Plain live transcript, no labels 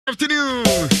Afternoon.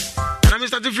 And I'm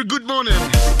starting free. Good morning.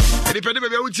 And if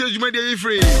anybody will change my day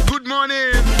free. Good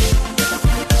morning.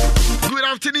 Good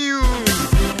afternoon.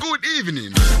 Good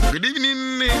evening. Good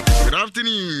evening. Good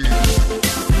afternoon.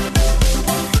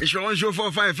 It's your one show for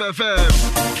 5 FM.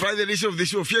 Friday edition of the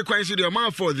show. Fear Kwanso the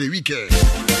amount for the weekend.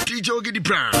 DJ Ogi the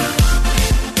Brown.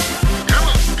 Come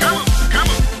on. To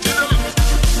the left.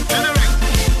 To the right.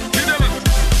 To the left.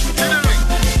 To the right.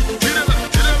 To the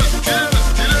left. To the left. To the left. To the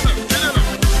left. To the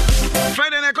left.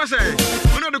 Friday night, I say,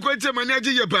 we know the quality my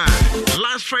energy you buy.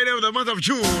 Last Friday of the month of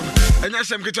June, and that's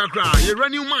some guitar cry. You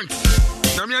run new month.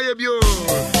 Namia Yabio.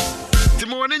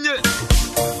 Timoanin.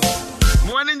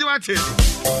 Moanin Duarte.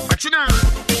 Achina.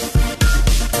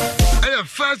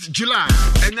 1st July,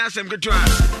 and that's some good try.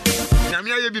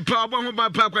 Namia be power bomb by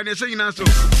Papa and saying so.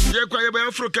 You're quite by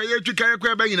Africa, you're to carry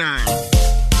quite by now.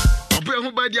 I'll put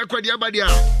home by the Aquadia Badia.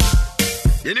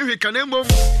 You know, he can embo.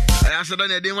 I asked that I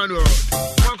didn't want to.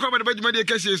 I'll come at the Badia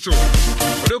Cassie so.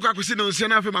 Look, I could see no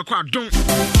Siena from my quad. Don't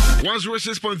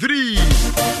 106.3.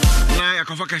 Now I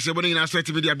can focus on the answer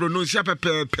to be the Bruno Shapa.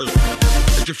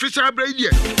 It's a fish I braid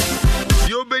yet.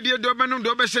 You obey the Dobanon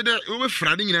Doba said that we were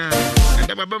Friday now. And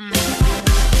the Babam.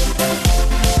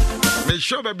 May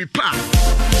show baby pa.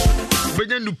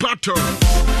 Benyan du pato.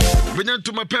 Benyan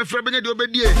to my pefra benyan do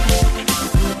obedie.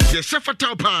 Ye sefa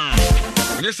taupa.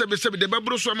 Ye sebe the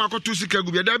babro so amako tu sika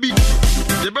gu biada bi.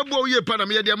 Ye babo ye pa na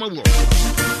me de amawo.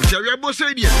 Che we abo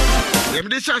say dia. Ye me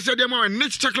de sha say de ma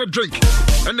rich chocolate drink.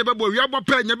 And the babo we abo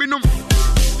pa nya binom.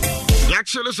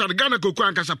 Actually, so the Ghana Coco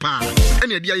and Casapa, and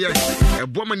the idea a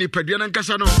woman in Padian and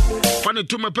Casano, funny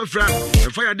to my pefra,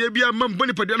 and fire debia, mum,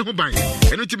 bonny Padian who buy,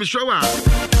 and it's me show up.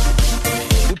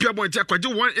 Upia boy, take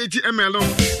 180 ml,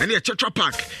 and a tetra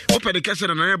pack, open the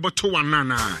castle and I bought 2 1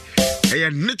 nana. A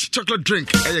niche chocolate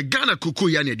drink, a Ghana Coco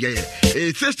Yanni,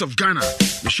 a taste of Ghana.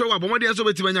 The show up one day as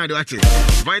over to Manado.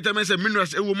 Vitamins and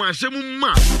minerals, a woman,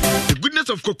 Shemuma. The goodness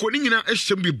of Coconina, a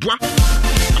Shembi Bois.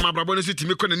 My brother city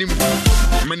me konanim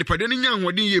mani padani nya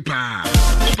hodin ye pa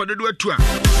opada do atua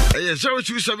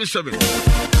 0277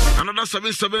 another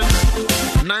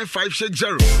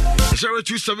 779560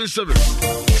 0277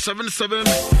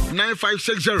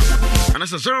 779560 and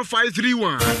that's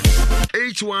 0531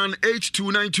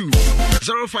 818292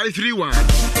 0531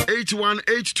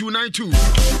 818292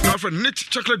 now for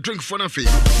niche chocolate drink for nothing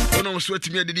no sweat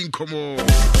me didn't come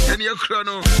any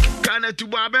chrono kana to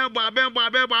babe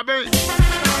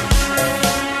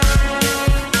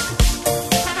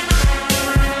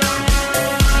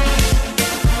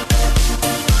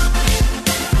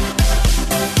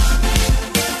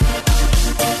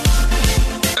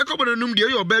Ekobono num de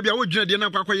your baby awo dwuna de na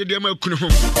kwakwa ye de ma kunu ho.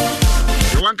 Ye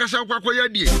wankasa kwakwa ye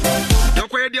de. De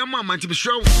kwakwa ye de ma manti be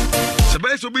show. Se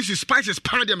ba so be spices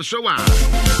pan de me show a.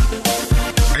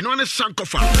 Eno ne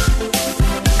sankofa.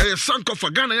 Sankofa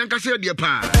Ghana yankasa de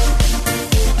pa.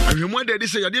 And you want to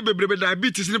say you have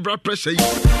diabetes and blood pressure.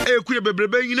 Ku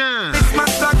bebrebe nyina.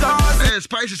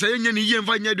 Spices are any year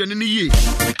and any year.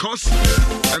 Because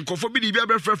and coffee be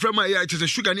the from my it is a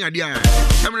sugar near the eye.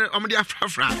 I'm the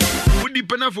afra. Would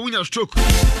depend on when you stroke.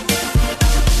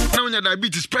 Now when your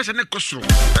diabetes pressure neck costro.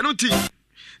 I don't think.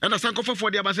 And a sankofa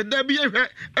for the ambassador there be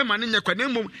a man in your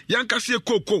quanemo, Yankasi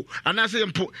cocoa, and I say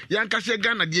Yankasi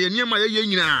Ghana, the near my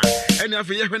yena, and if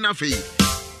you have enough.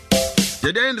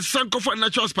 You're there in the Sankofa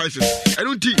natural spices. I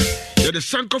don't think you're the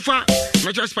Sankofa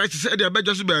natural spices. They're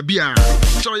better just by beer.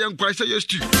 So young Christ, I used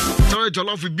to. So it's a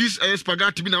lot of beef and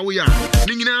spaghetti. Now we are.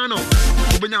 Ningano.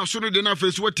 When I saw the enough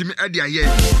is what me idea.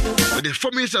 But the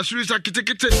formats are serious. I can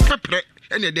take it pepper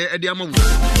and a day at the amount.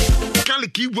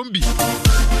 Kaliki won't be.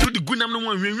 To the good number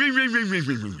one.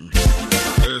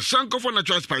 Sankofa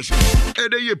natural spices. A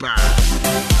day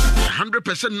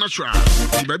 100% natural.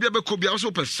 The baby could be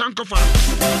also per Sankofa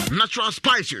natural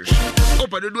spices.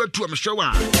 Open the door to a show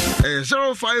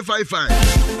 0555.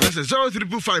 That's a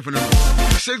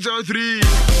 0325 603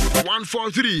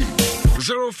 143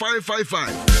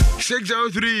 0555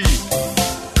 603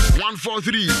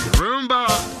 143. Remember,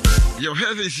 your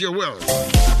health is your wealth.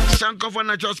 Sankofa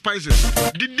natural spices.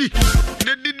 Didi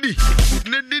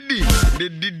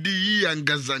and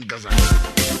Gaza.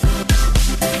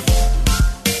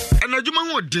 And a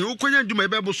Juma would do, Konya Juma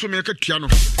Bible so make a piano.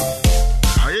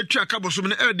 I track Abosum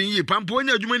and Erding ye,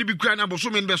 Pamponia, you may be crying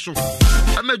Abosum and Vessel.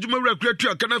 I made Juma recreate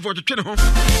your canal for the channel. A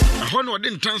honor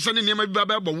didn't transcend in my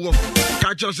Baba war.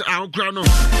 Catch us our crown.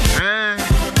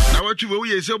 Now what you will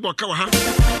say about Kawaha.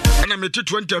 And I made it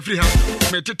 20 free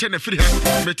hand, made it 10 free hand,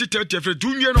 made it 30 free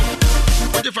junior.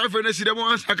 25 and I see the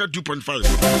ones I got 2.5.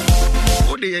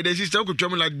 Oh, the sister could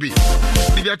travel like B.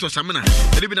 The Viato Samana,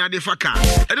 living at the Faka.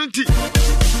 I don't think.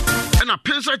 And a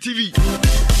Pensa TV.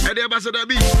 e de ambassador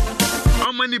bi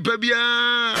amani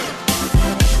babia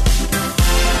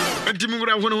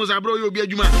Antimura was a bro, you'll be a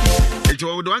Juma. It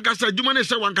was the Wankasa Juma,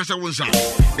 Wankasa Wonsa.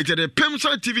 It had a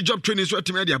Pemsa TV job training, so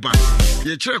to media bar.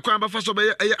 Ye check Quamba for so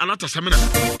a lot of Samana.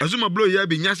 Azuma blow, ye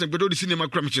be Yas and Bedo cinema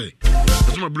cramche.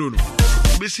 Azuma Bruno.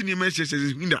 Be senior messages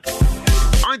in that.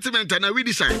 Ointment and we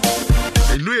decide.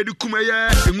 And no, you come here,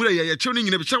 and we're tuning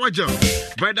in a shower job.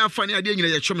 By that funny idea in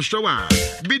a chum shower.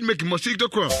 Bid making mosquito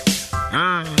crop.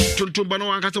 Tuntumbano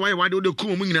Wankasa, why do the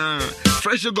Kumina?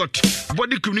 Fresh got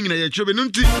body cooling in a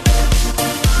chubinunti.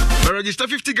 Register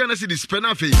 50 Ghana cedis,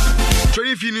 Penafe,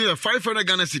 20 500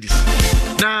 Ghana cedis.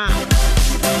 Now,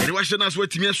 the Washington has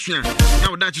waiting me as soon.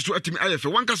 Now that is what me I have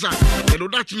one casa, and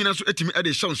that you know, at me at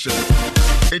the Sunset.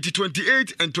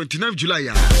 28 and 29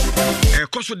 July. A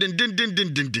cost din.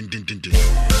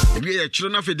 We are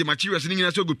children of the materials in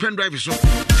a so good pen drive. So,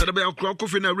 Saturday,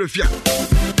 coffee in a refia.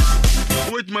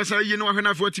 Wait, Massa, you know, I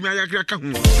have what me I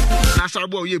can.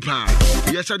 Nasabo Yepa.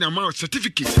 Yes, I am out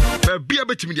certificate. Be a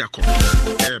bit media call.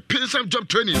 Pin some job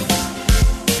training.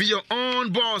 Be your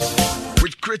own boss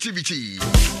with creativity.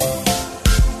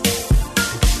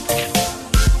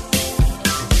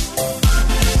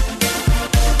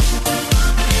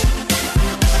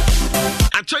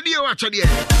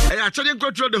 Actually,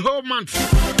 control the whole month.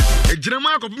 A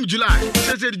Jeremiah of July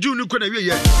says June could have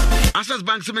year. Access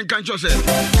Bank Cement Cancho said,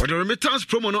 or the remittance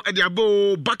promo at the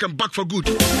above back and back for good.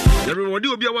 The reward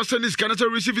will be our son is Canada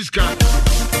receive his car.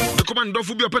 The command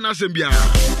will be open assembly.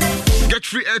 Get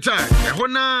free airtime.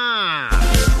 Hona.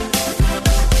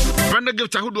 Randa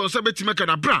gift who do also bet to make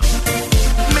a bra.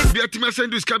 Be a team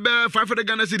send this cabin 500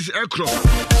 Ghana cedis aircraft.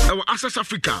 Our Access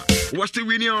Africa was the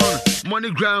winner on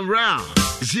MoneyGram Ra.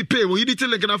 ZPay, we need to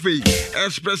like an affair.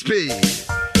 Express Pay.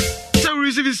 So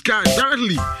receive his card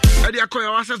directly at the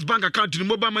Acquire Access Bank account to the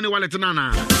mobile money wallet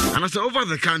nana. And I say over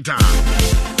the counter.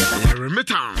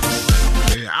 Remittance.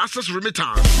 Access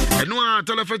remittance. And no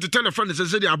telephone to telephone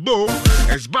says the above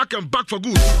is back and back for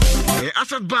good.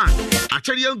 Access Bank.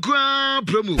 Actually, I'm going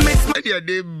promo. And yeah,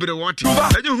 they better want it.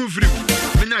 And you who free.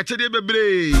 And I tell you,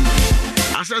 baby.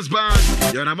 Access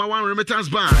Bank, your number one remittance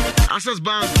bank. Access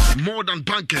Bank, more than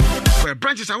banking. Where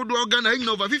branches are organizing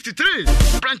over 53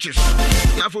 branches.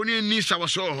 Now for you need our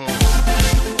Soho.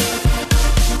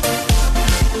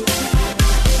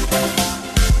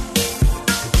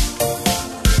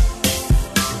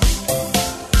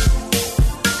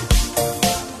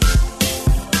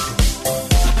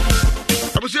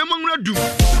 I was among Red Doom.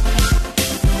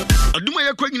 I do my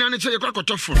acquaintance and say a crack of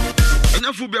tough. And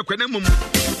I feel be a quenum.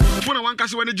 When I want to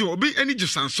see job, be any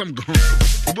just some go.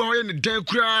 Boy, in the day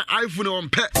cry iPhone on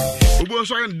pet. Boy,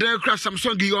 so I am there crash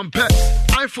Samsung on pet.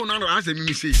 iPhone on as a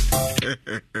missy.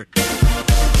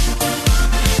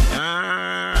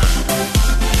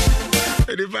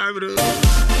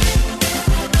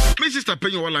 Mrs.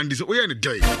 Penny Walland is away in the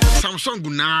day. Samsung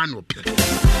Gunan pet.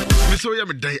 Miss Oyam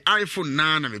a day iPhone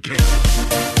 9 and a pet.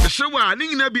 The show I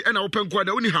need to be an open quad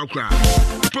only how cry.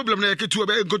 The problem I get to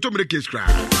a go to the case cry.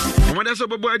 And when I saw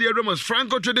boy idea Romans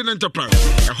Franco Trading Enterprise.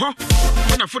 A hawk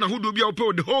when I found who do be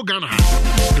open the whole Ghana.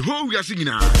 The whole we are singing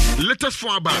now. Let us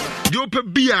for about the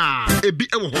open beer, a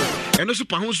bit of hope, and also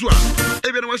Pahonsua.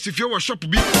 Even once if you were shop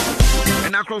be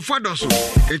and I crowd for also.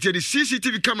 It's the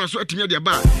CCTV camera so at me at the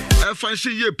bar. I find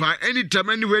see ye pa anytime,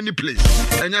 anywhere, any place.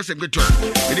 And yes, a good one.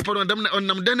 And if on them on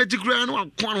them, then it's grand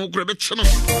one who grab it. So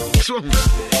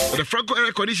the Franco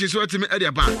air conditions so at me at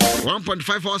the bar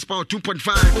 1.5 horsepower, 2.5,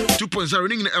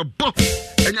 2.0 in a bomb.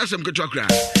 And yes, I'm good to cry.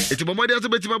 It's a moment as a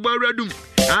bit of a bar redum.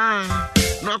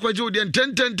 No, quite Julian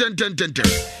 10.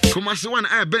 Commerce 1,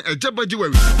 I bet a jabba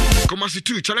jewelry. Commerce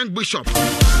 2, challenge bishop.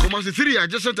 Commerce 3, I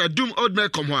just sent a doom old man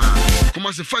come on.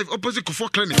 Commerce 5, opposite Kufo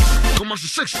Clinic. Commerce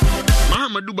 6,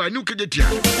 Mahama Dubai, New Kajetia.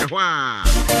 Wow.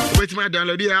 Wait, my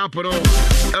download the app or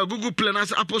Google Play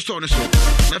as Apple Store.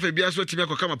 Nothing be as well to make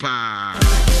a come up.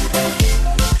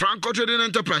 Franco Trading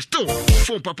Enterprise, too.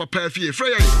 Phone Papa Perfie,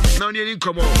 Freya. Now near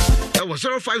income. That was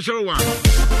 0501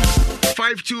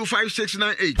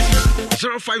 525698.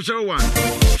 0501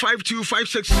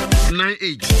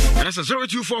 525698. And that's a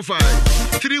 0245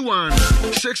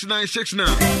 316969.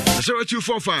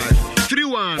 0245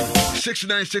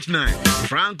 316969.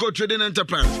 Franco Trading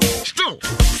Enterprise. Still,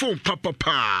 phone Papa.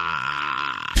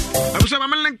 I was a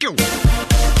man kill.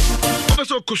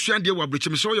 So Cushion dear Wabridge,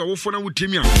 I'm sorry, your phone with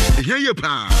Timia. Here you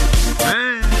pa.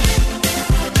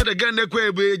 Again, the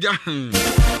quay be young.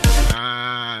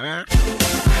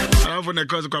 For the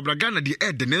cause of Cabragana, the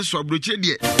Ed, the Nenso of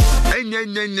Bruchedia. And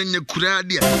Yan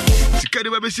Kuradia. Security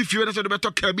Babesi Fiona of the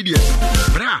Better Cabidia.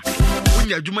 Bra, when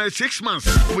you do my 6 months,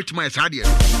 which my Sadia.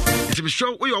 It's a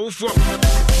show we are for.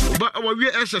 But our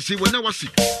SSC when I was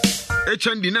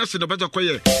HND nurse the better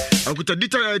quiet. I could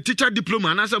a teacher diploma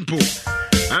and as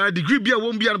a degree be a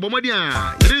won't be a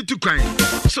bomadia. Ready to kind.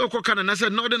 So Kokan and I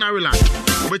said Northern Ireland.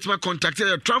 Which my contacted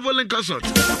a traveling consult.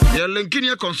 You're linking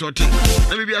your consulting.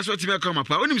 Let me be a sweaty come up.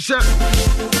 When you say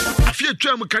I fear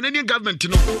term Canadian government to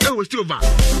know it was still over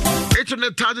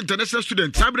 800,000 international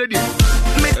students. I'm ready.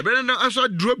 I better not also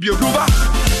drop your Ruba.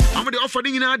 I'm the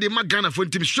offering in the Magana for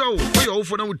team show. We are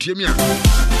for now with Timia.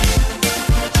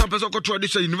 Some person go to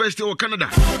this University of Canada.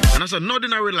 And I said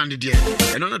Northern Ireland there.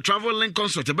 And on a travel link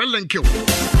consult, a bell link kill.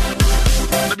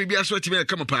 Let me be a sweaty man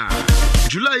come up.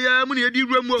 July, money at the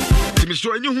room. Timmy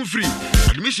store and you free.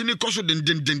 Admission in cost din.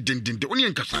 The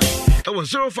Onion Casa. That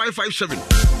was 0557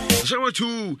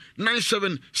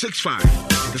 029765.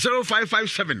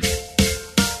 0557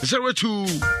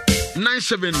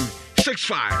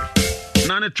 029765.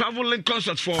 Now the travel link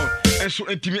concert for so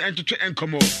intimate and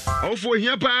come on. Oh, for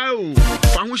here, pal.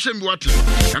 Foundation what?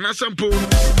 And I sample.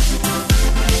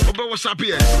 Over what's up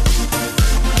here?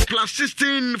 Plus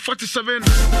 16 47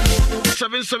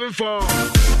 774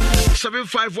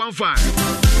 7515.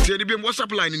 See the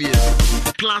WhatsApp line in here.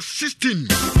 Plus 16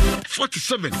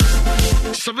 47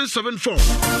 774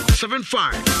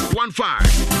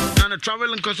 7515. And the travel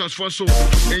link concert for so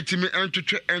intimate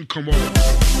and come on.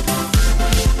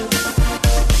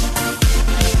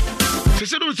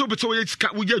 Se don't so beto ye ska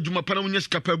wo adwuma pa na wonya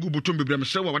ska pa gu botom bebre me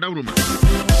se wa wada roma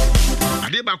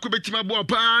ade ba ko betima bo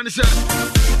pa ne se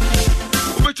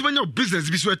wo betima nya business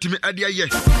bi so atimi ade aye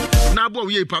na bo wo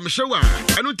ye pa me se wa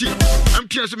eno ti am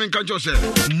tia so me kan jo se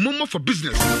momo for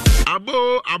business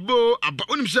abo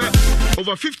onim se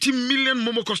over 50 million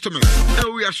momo customers e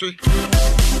we aso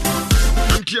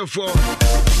am tia for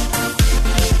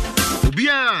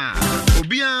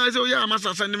Obia so ya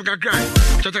masa sandim kakra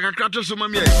tata kakra to so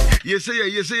mamie yes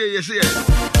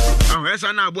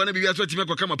esa na abo na bibia so time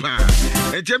kokama pa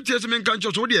entemtie so men kan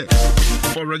cho so de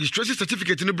for registration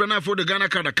certificate ni brana for the Ghana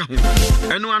card ka ho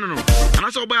eno ano no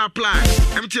ana so buy apply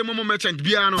MTM momo merchant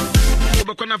bia no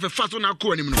obekona fe fast na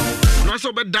ko anim no no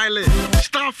so be dial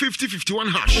star 5051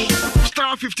 hash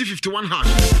star 5051 hash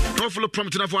no follow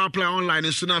prompt na for apply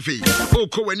online so na fe o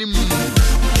ko anim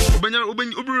Ubenya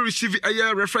receive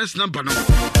a reference number no.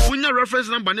 When your reference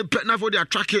number ne pet na for the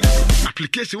track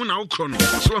application when our chrono.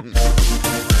 So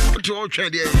to all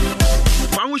trade there.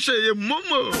 I will say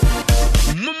momo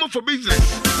for business.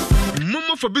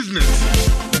 Momo for business.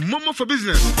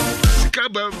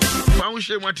 Sikaba I will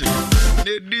say what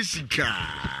this car.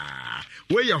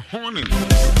 Where you horning?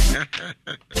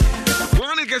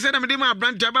 One can say that my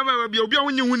brand baba be obi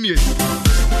when you win.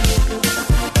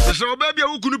 So baby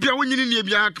who could be a winning in the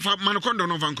Biak Manacondo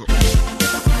no Vanco.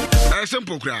 A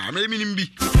simple cry, maybe in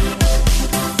B.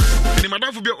 The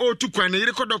madam for be all too quiet, a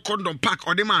record of condom pack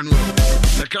or the man.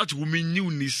 The cat woman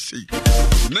knew see.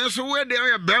 Now, so where they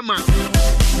are, Bama,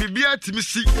 be at me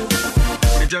see.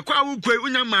 It's a quite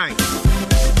in your mind.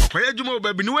 Quiet you more,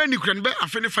 baby, no any can bear a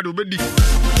funny for the body.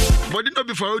 But did not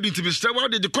before holding to be still.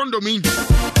 What did the condom mean?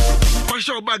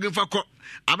 Partial bargain for cop.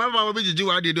 Above our baby, do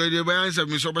I did the answer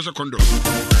me so much a condom.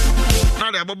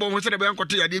 Now, the Bobo was at the bank or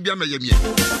Tia Dibia Mayami.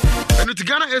 And the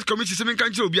Ghana S Committee 7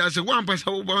 country will be as a 1 pass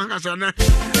over Hasana,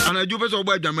 and I do better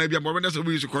over the maybe a moment as a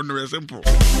wish to condom simple.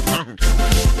 I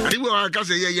will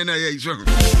say, yeah, so.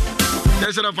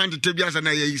 That's what I find to Tibias and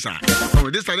Ayesa. Oh,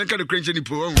 this I can't cringe any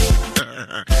poem.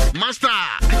 Master,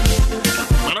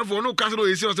 I don't know Castle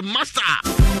is master.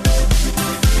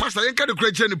 Master, you can't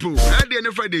cringe any pool. I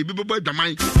didn't Friday, people by the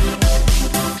mind.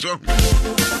 So,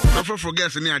 don't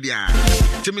forget any idea.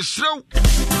 Timmy Slow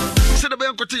said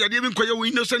about Cotia, even quite a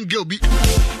innocent girl be.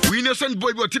 We innocent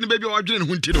boy, but tin baby or didn't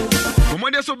want to know.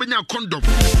 When there's so many condom.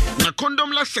 A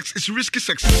condomless sex is risky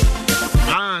sex.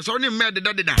 So only mad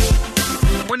that.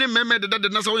 When a man made that,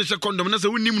 that's always a condom, that's a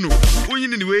winning no.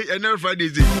 Winning anyway, and never Friday.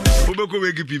 Oboko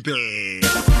wake people.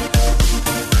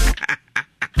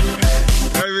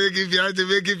 I will give you to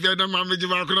make if you're not mamma,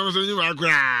 you are going to you are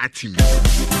gratim.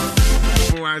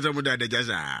 Oh, I don't know that the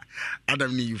Jaza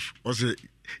Adam Neve or say,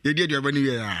 you did your money,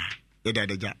 yeah, you did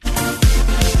the job.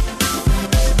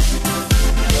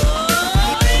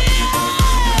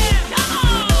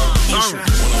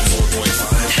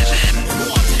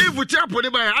 If we tap on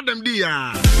it by Adam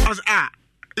Dia, as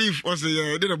if was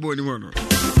a dinner boy anymore. I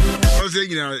was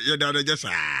saying, your daughter just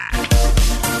why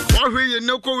you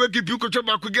no co work if you could chop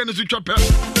back again to chop her.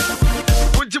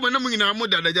 What you want in our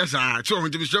mother, just so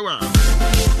to be sure.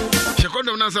 She called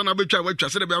on us on a bit of what you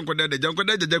said about Uncle Dad, Uncle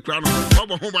Dad, the crown,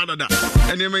 Papa home out of that,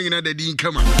 and you're making that dean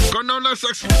come on. Condom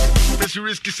sex, that's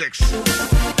risky sex.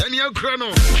 And your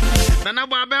chrono, and now,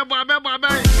 bye.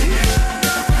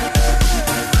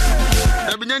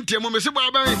 Abinyantia mo mesi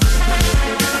baba.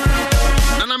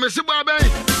 Nana mesi baba.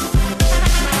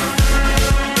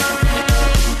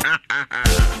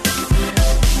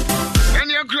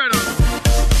 Any incredible.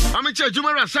 I'm a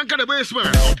Jumara Sanka the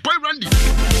basement. Boy Randy.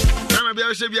 I'm a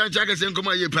Sabia Jackets and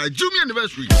Comay Jumia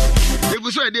anniversary. It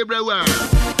was so a dear brother.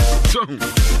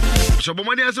 So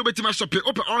money has to my shopping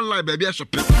open online baby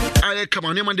shopping. I come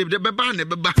on him and the baba.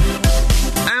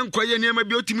 I am quite near my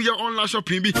beauty me online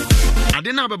shopping. I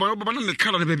didn't have a banana the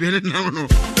color baby now.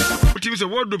 But he was a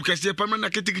wardrobe because the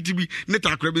permanent to be neta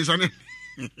crabbies on it.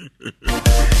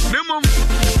 Nemo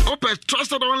open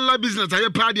trusted online business. I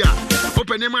party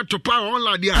open name to power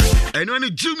online there. And when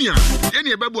Jumia,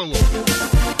 any baby.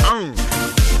 Oh,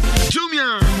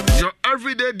 Jumia, your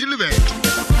everyday delivery.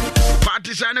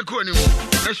 Party sign a corner.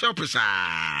 The shop is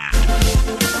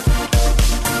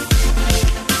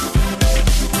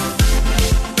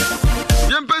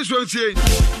young person say,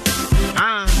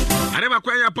 I never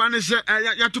quite a pan is ya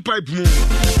to pipe more.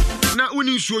 Now, when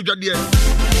you show your dear,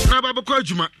 now Baba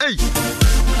Kojuma,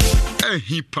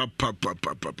 he papa.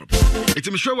 It's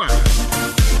a shower.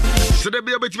 So there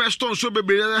be a bit of stone, so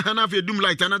baby, and have your doom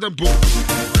light another book.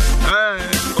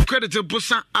 Credit to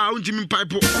Pussa, out to me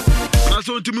pipe. I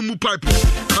saw to me move pipe.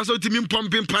 I saw to me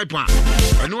pumping pipe.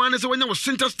 And no one is when I was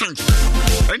center stank.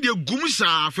 And your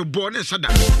gumsa for born and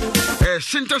sada.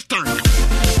 Center stank.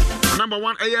 Number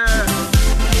one,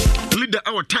 leader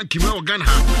our tank him our gun.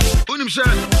 Unim said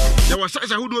there was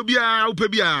size who do be a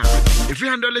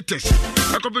 300 liters.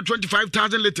 I could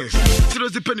 25,000 liters. So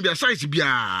the penny be a size be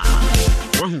a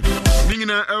being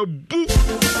a boo.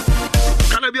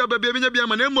 Can I be a baby?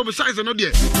 My name of size or not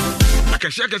yet? I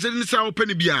can shake as any sour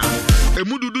penny beer. A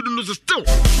mood do no still.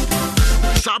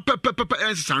 Pepper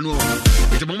and Sano.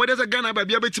 It's a moment as a gun. I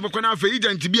be able to make an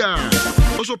agent to be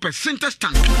also per center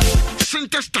stank.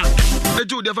 Center stank. The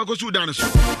two never go to dance.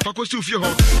 Paco to fear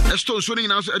her. A stone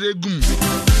swinging out at a goom.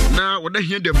 Now, what I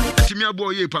hear them, to me a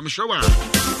boy, Pamishawa.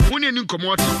 When you come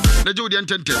out, the Joe the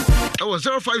intended. I was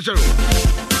 050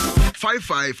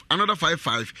 55 another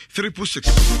 55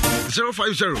 366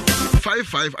 050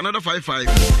 55 another 55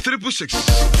 366.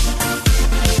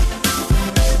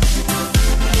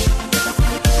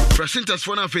 Sintas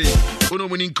for Nafe, Uno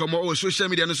winning come over social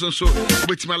media and so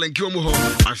with my link Yomo,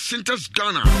 a Sintas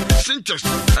Ghana, Sintas,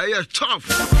 a tough,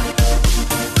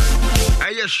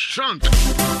 a shrunk,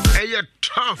 a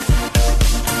tough.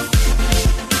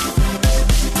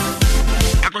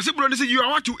 I can see brother say you are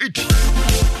what to eat.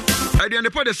 I didn't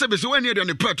report the service when you're on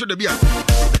the part to the beer.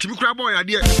 Tim crab boy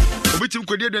idea. Which you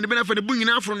could and the benefit of bringing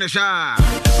out from the shower.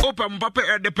 Open papa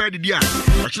at the party dear.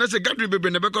 But let's a gathering baby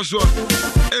in the back of so.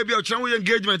 Every channel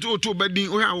engagement or two bedding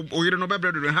or you don't know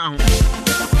better than how.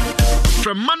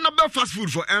 From Manaba fast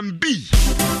food for MB.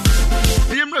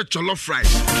 Name jollof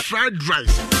rice, fried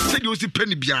rice. Said you see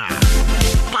penny beer.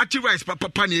 Party rice, papa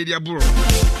pani area bro.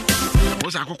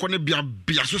 Was a coconut beer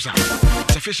susa.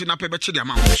 Sufficient up a betcha the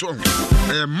amount. So,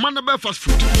 Manaba fast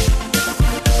food.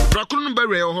 Bracon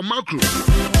Berry or Macro.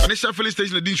 And it's a filling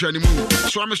station that didn't anymore.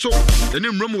 So I'm a so the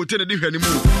name Romo didn't do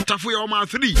anymore. Tafu or my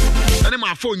 3. And in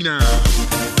my phone now.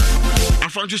 I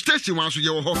found you station once with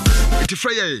your home. It's a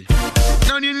fray.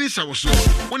 Now you need so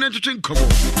when you drink come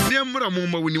near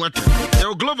Muramuma when you want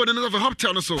your glove and another hop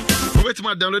town or so. Wait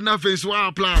my download nothing so I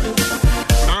apply.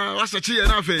 What's the tea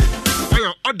enough?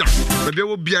 I order, but there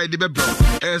will be a debate.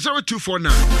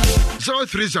 0249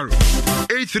 030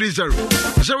 830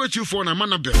 0249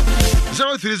 Manabe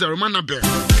 030 Manabe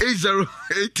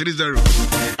 80830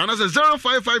 and that's a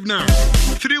 0559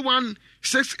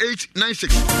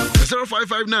 316896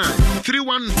 0559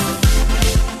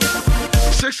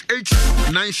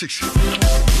 316896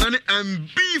 Nani and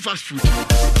B fast food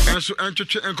and so and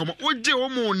come on what do you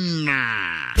want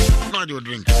now you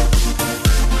drink.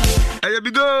 Here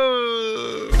we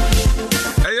go.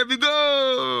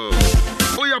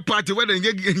 Oh, your party, wedding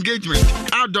engagement,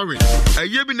 outdooring. A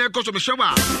year been a cost of a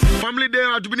shower. Family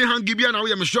there to be hung Gibeon, now we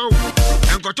have a show.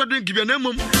 And got to drink Gibeon.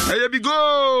 Here we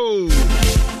go.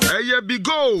 A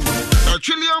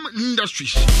Trillium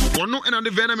Industries. One no and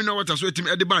the venom in water, so it's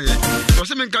at the buyer. For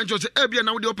some countries, Ebia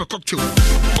now the upper cocktail,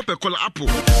 upper color apple,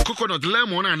 coconut,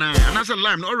 lemon, and as a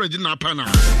lime, orange in our panel.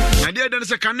 And there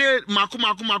is a cane,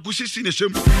 Maku 16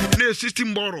 near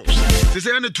 16 bottles. They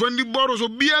say 20 bottles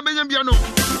of beer, Benjamin.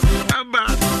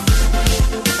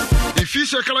 If you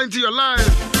circle into your life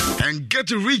and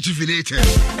get rejuvenated,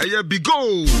 and you be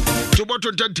go to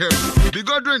bottle 10, be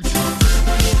go drink.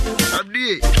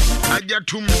 Abdi,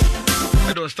 Ajatum,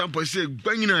 I don't stamp I say,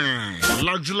 Bangina,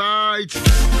 Lux Light,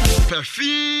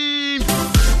 perfume,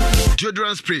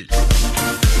 deodorant spray.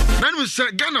 Then we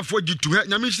say, Ghana for you to help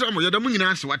Yamisha, you're the moon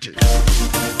ass what.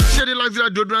 share the luxury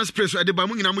deodorant spray so ade ba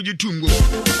mu nyina mo gitumgo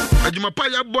adwuma pa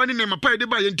ya bo ne ne mapa ade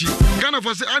ba ye nti Ghana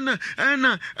for say ana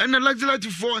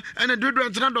luxury for ana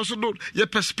deodorant na do so do ye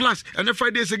plus and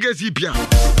Fridays against EPA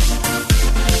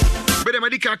bede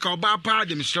medical ka oba pa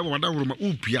de misra wada woroma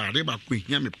upia de ba ko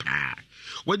hia me pa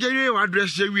wajere wa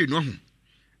address je wie no ho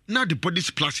na the body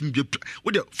plus in be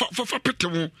wo de fa pete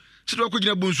wo se do ko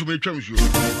gina bonsu me twam so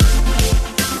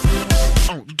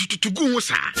oh to go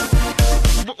sa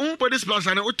body plus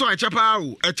and o to a chapa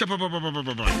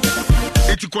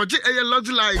it ko je e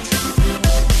luxury light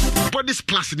body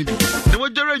plus ni bi na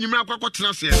wajere nyuma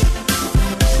akwakotena se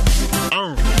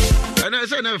oh and I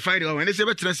say never fight when they say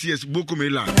better CS boku me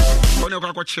la on your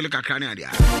kwa chile kakra ne ade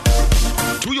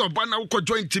to your banner ko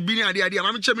join tibini ade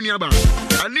ma me chemi ni aba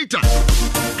Anita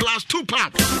plus 2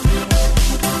 pop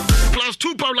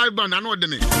live band and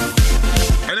ordene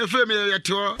and if me yet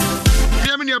to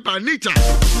me ni aba Anita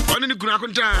on ni kuna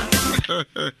kunta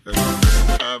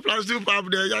plus 2 pop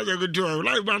there ya go to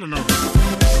live band no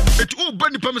it all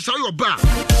bani pa me say your bar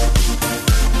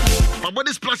my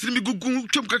body's plastic me gugu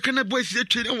twem kakana boys dey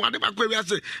twere en wade ba kwa wi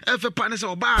ase efe pa ne se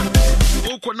oba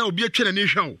o ko na obi atwere ne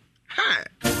hwa o hey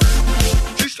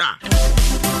sister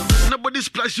nobody's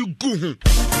plastic you go hu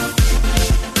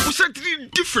we something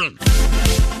different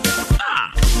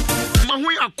ma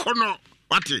hu ya kono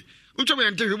wate utwem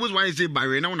ya ntwe boys why say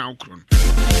bare na una okro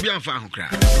bi anfa ho kra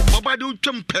oba de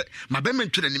utwem pe ma be me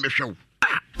twere ne me hwa o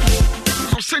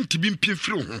no senti bi mpie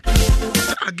firi ho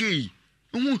agei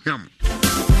hu hwam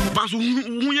Basu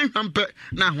who ye hamper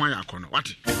now why I corner.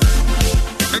 What?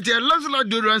 And the Lazala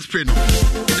deodorant spray no.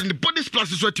 And the body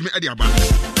splash is what me at the aba.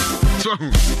 So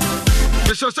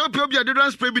the social probia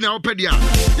deodorant spray be now pedia.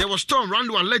 There was storm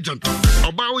round one legend.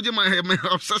 About my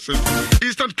obsession.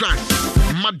 Instant class.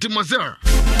 Mademoiselle.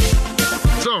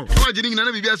 So, imagining none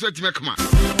of you guys to make smell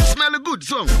good.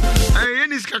 So, I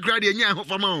any scacradi and ya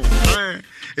for more. I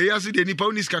asked the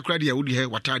Nipponi's scacradi, I would hear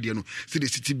what I do. See the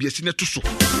city be a sinner to show.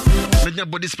 Let your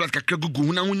body splash a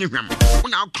cragu now when you ram.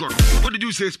 What did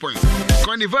you say, point?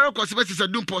 Carnivore cosmetics are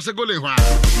doom possible.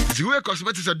 Zero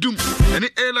cosmetics are doom. Any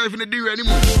air life in the day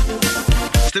anymore.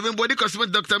 Steven Body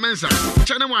Cosmetic Dr. Mensa,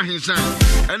 China one his son,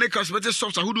 and a cosmetic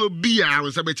soft who do be I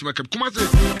was about to make a come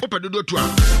open the door to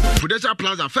Prudential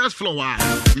Plaza, first floor,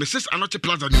 Mrs. Anoche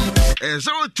Plaza,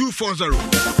 0240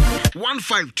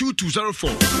 152204,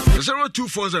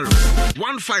 0240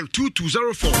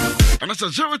 152204, and that's a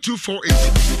 0248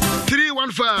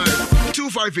 315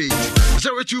 258,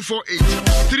 0248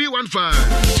 315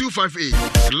 258,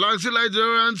 Luxury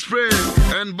Deodorant Spray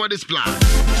and Body Splash.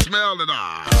 Smell it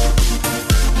up.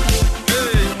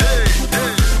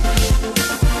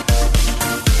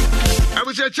 I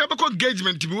was a chapel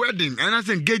engagement to be wedding, and that's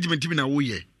engagement to be now.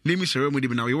 Name is ceremony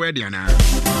now. You're wedding now. I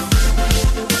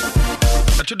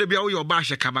told the be all your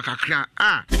basha kabaka cra.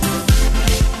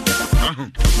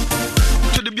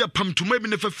 To the be a pump to maybe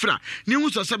never fra.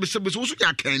 News are subs also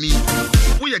ya canny.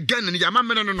 We again and your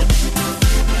mamma no.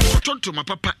 To my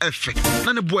papa effect.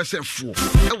 None of boys said four.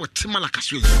 I was Timalaka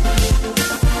sweet.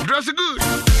 Dress good.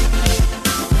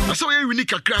 I saw a unique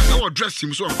crack or dress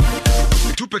him so.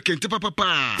 Two pecking to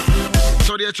papa.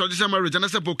 So the traditional marriage and I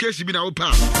said, okay, she been our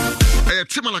pa. A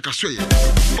Timalaka sway.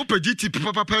 Open GT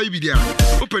papa baby there.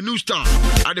 Open new star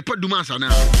at the Padumasa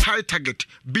now. High target,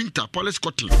 Binta, Police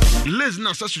Cotton. Les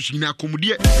Nasasus in a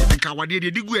comedy and Kawadi,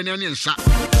 the Digu and Anian Sa.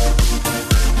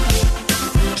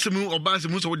 Some of us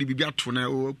most of the baby at when I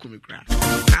will come cry.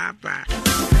 Papa.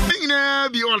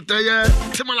 Be all tired.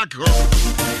 Timalaka.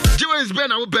 Joey's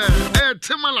Ben out there.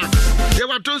 Timalaka. They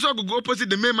were told to go opposite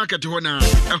the main market now.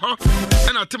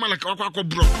 And a Timalaka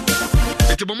bro.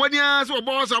 It's a Momonia, so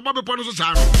boss, a Bobby Ponos.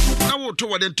 Now,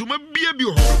 toward them to my beer.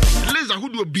 Laser who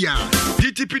do beer.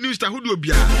 DTP News who do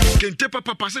beer. Can take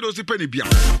Papa said also penny beer.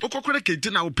 Okokora can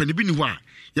take out penny binwa.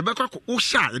 Yabaka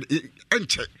Osha and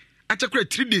check. I check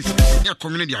 3 days. Your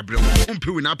community are broke.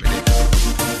 Win up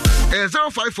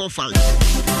 0545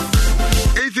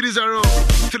 830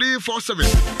 347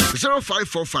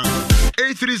 0545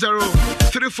 830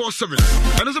 347.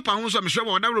 And also, Pahosa, I'm sure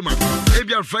on that room.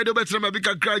 Maybe I'll Friday better than my big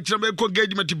cry, Jamaica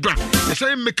engagement. The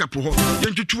same makeup.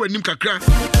 Into 2 and Nimka crack.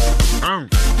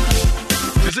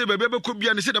 They say, baby, could be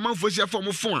and said a month for your form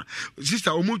of phone. Sister,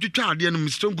 I'll move to Charlie and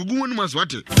Mr. Gugu must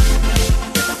watch it.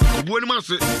 Gugu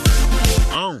must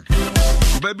oh.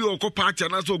 Baby or co-party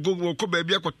and also go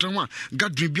baby. I got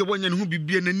God dream be one who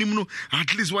be an animal.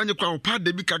 At least one you call part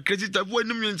the big crazy that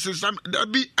one some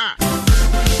that be a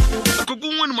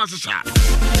Gugu one must say.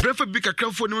 Prefer big a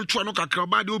crowd for no Toronto,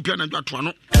 Crabado, Piano,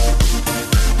 Toronto.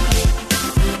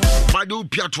 bado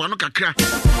piato ano kakra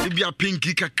bia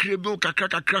pinky kakra bi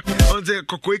kakra on say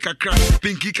kokoi kakra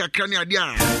pinky kakra ne ade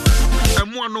a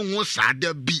emo ano wo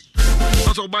saada bi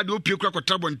also bado pie kura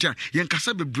kwata bontia yen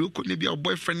kasa bebre ko ne bia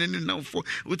boyfriend ne now for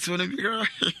what's one bi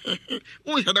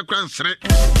wo hada kran sre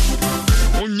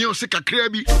onye se kakra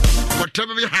bi kwata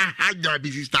bi ha ja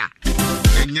bi sister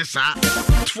enye sa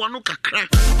to ano kakra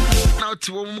now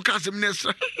to wo mukasem ne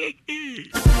sre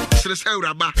sre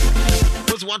uraba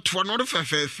was what for no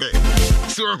fe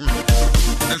so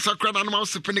and sakra na no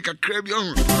sepeni kakra bi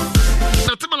ohun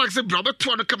na tema like say brother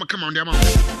to no come on there man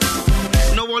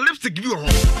no one lipstick bi ho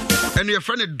and your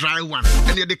friend a dry one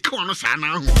and you the corner sa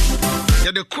na ho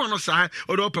you the corner sa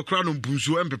o do pekra no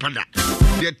bunsu em pepada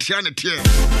the tia na tia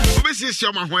obesi si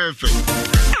o ma ho efe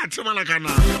tema like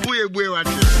na buye wa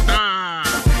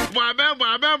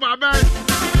ba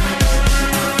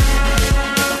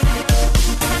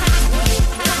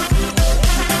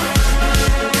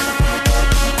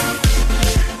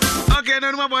okay,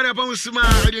 no more about upon Suma.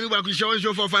 I didn't work with show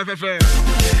for 5 FM.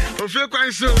 Ofie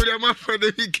Kwanso with your mouth for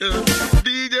the weekend.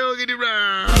 DJ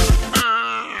Ogidibra.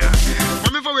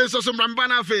 Mami for we so some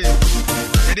Rambana fe.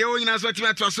 And the only answer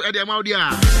to trust at the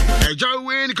Maudia. A Joy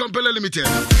Wayne Compella Limited.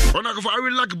 On a for I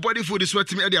like body food is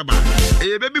sweating at the aba.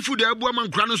 A baby food a woman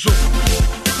grano so.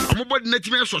 I'm about net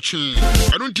me so chin.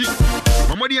 I don't think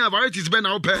my money and varieties been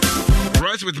out there.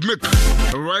 Rice with milk,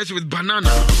 rice with banana.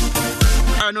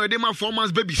 I know they my 4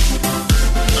 months babies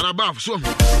and above so and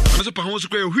also pounds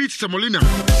square wheat semolina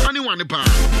anyone pa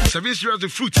 7 shares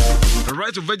of fruit the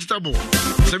rice of vegetable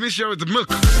 7 shares of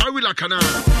milk I will like kana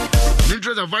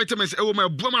nutrients and vitamins e my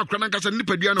boma krananka se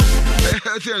nipadua no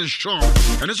healthy and strong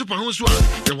and also pounds so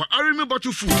they were army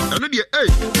bottle food and the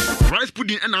rice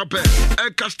pudding and up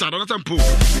egg custard and tampo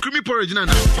creamy porridge na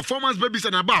for 4 months babies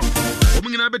and above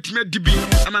omingina betime dibi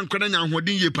and krananya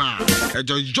hodin ye pa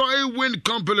Joy Wayne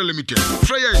Company Limited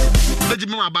Freya, let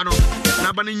me abano.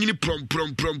 Nabani yini prom.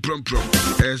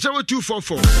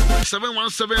 0244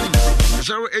 717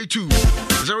 082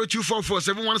 0244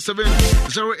 717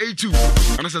 082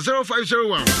 and it's a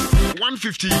 0501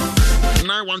 150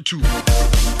 912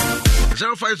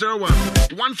 0501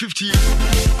 150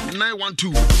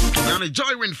 912 and a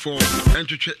Joy Win for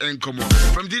entry and come on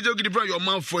from DJ Ogidibra your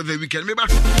mouth for the weekend maybe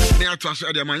near to us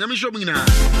at the man yami show me na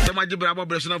the my brother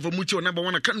person for mucho number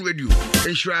 1 can radio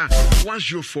ensure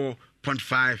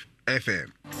 104.5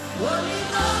 FM.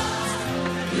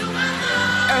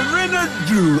 And Renard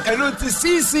Drew and on the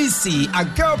CCC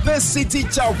Agape City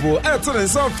Chapel Elton and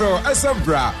Sofro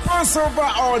Asabra Passover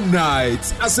all night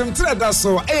as I'm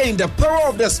so in the power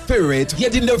of the spirit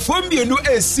yet in the Fombia no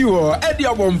SEO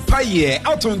Edia Wompaye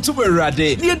out on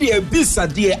Tuberade near the Abissa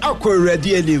dear Aqua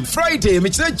Radianim Friday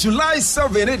which is July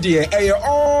 7 dear a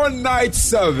all night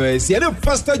service yet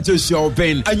Pastor Joshua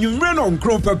Ben and you ran on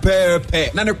Crompa Pepe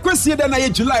and the question that I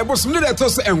July was near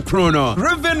to and Chrono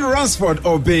Reverend Ransford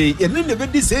Obey and in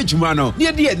the age mano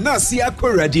near the Nasi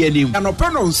Aquaradianim and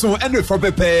Opano so and for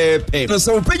Pepe.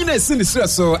 So opinion sinister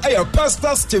so a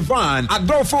Pastor Stefan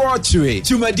Adolfo Archery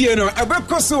Chumadiano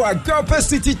Abacoso Agape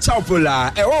City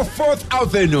Chapula a 4th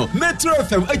Avenue Metro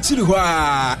FM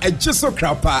Achirua a Jusso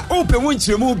Crappa open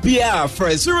winter mobile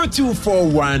for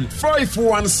 0241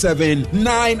 517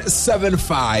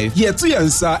 975 yet to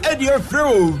answer Edio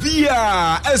Fro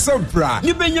via Esobra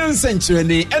Nibenyan Century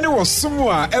and it was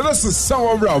somewhere ever so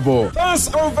sour rubble.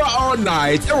 Over all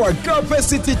night, our Agape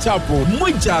City Chapel,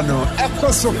 Mujano,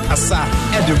 Ekoso Kasa,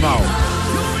 Edemau.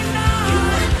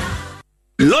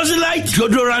 Lozilite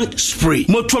deodorant spray.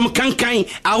 Motrom kankai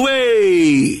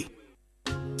away.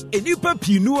 Enipa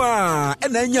pinua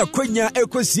enanya kwanya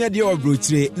ekosia de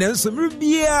obrochire nanso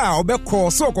mrubia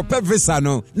obekọ so okopɛ visa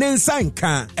no nensa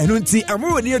nka eno nti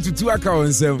amoni atutu aka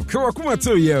wonsem kwakuma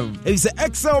to yam is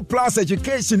Excel Plus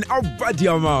Education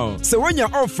abadiama so wonya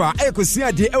offer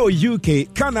ekosia de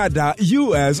UK Canada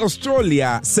US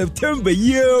Australia September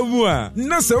year mu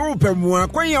na se opemu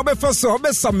kwanya obefa so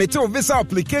obesubmit visa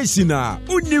application a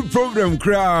uni program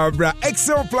crabra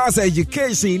Excel Plus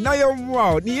Education na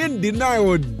yomwa ni endi na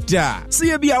da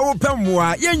see be a open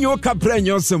moa yenyo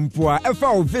kaprenyo sempoa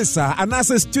efa visa and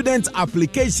as a student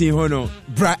application hono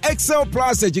bra Excel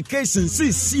Plus Education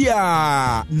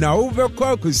CCA na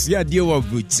overcall kusia de wa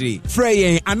buchi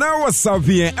freyen ana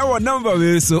wasavie e wa number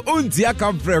we so onti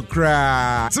aka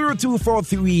prekra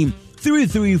 0243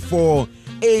 334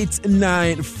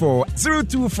 894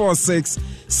 0246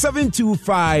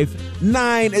 725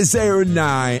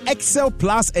 909 Excel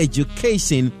Plus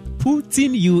Education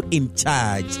putting you in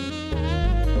charge.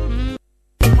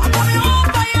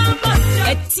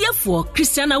 for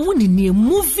Christiana Wunini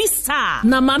movie star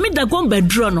na mami da gombe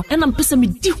dro no ena mpese me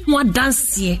di ho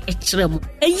adanse e kire mu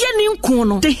eye ni nko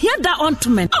no the hear that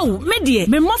ointment oh me de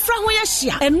me mofra ho ya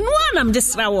hia eno anam de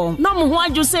sra won na mo ho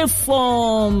adwo se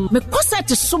form me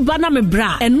koset suba na me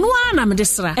bra eno anam de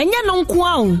sra enye no nko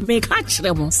a o me ka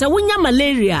kire mu se wonya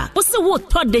malaria wo se wo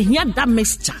to the hear that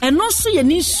mixture eno so ye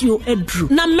ni nsuo edru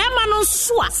na mema no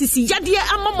so a sisi yade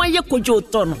amama ye kojo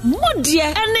to no mo de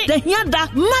ene the hear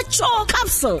that macho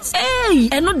capsules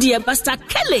eno de Pastor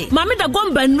Kelly mami da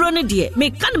gomba nro ne de me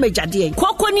kan me jade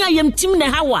kokoni ayem tim ne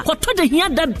hawa koto de hear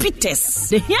that bitters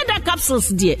the hear that capsules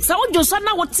de sa wojo so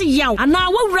na wote yaw ana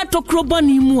wo wura to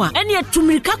krobani mu a ene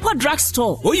atumrika kwa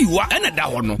drugstore oyiwa ene da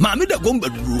ho no mami da gomba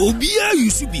duro obia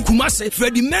yusu bi kumase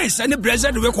Freddy Mens ene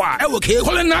brezed we kwa e wo ke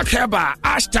kolena keba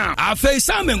Ashton afei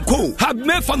Simon Co have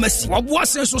me pharmacy obo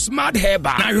senso smart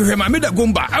herba na hwehwe mami da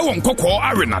gomba e wo nkokọ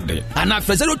arenade ana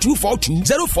 0242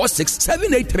 046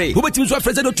 783 obetim so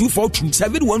 0242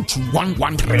 712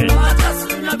 113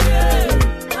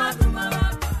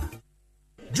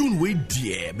 June we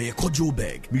dear me call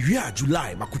Joburg. Me here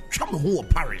July ma kutwa me ho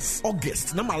Paris.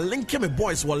 August na ma link me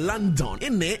boys were London.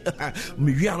 In me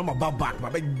here na ma back ma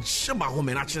be shema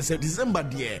home na say December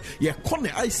dear. Ye kone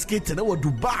ice skating na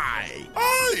Dubai.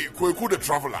 Aye, kweku the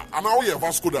traveler. And now ye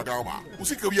Vasco da Gama.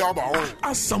 Usika bi aba ho.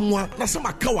 Asamwa na se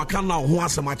maka na ho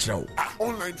asema kire.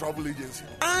 Online travel agency.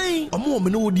 Aye, omo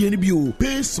me no die ni bi o.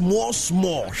 Pay small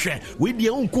hwe. We die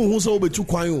onko ho so obetu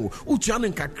kwan o. Utua ne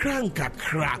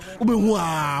nkakra. Obehu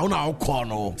una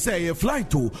okono say a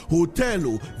flight to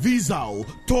hotel visa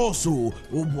torso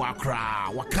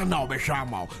obuakra wakana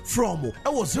obeshama from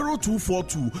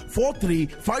 0242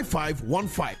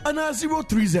 435515 and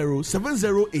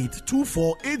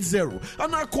 030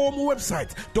 and our com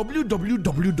website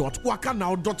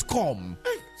www.wakanow.com.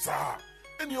 Hey sir,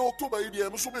 any October idea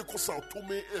me so me ko Sao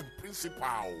Tome and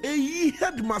Principal. Hey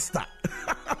headmaster.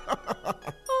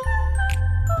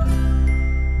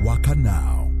 Waka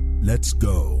Now. Let's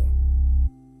go.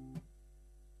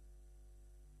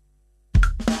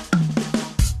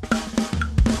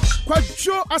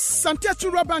 Kwajo asante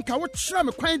atura banka wo kira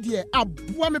me kwan de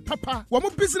aboa me papa wo mo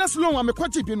business loan wa me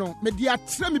kwaje bi no me de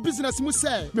atra me business mu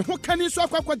se me ho kani so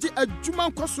akwaje adwuma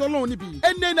nkoso loan ni bi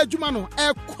enne na adwuma no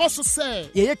e koso se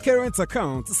ye current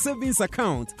account, savings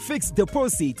account, fixed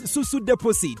deposit, susu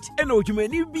deposit eno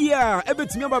odwumani bia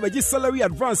ebetumi ababaji salary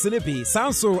advance ne bi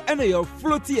sanso eno your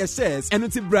floaty shares eno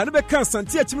ti bra ne be kan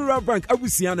asante atura bank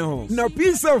abusia ne ho na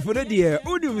piece of the dear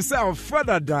udum self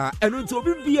father da eno to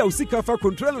obi bia usika fa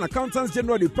control na Accountants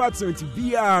General Department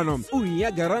biano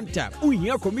unya garanta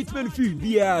unya commitment fee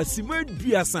bia simed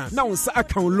biasa na unsa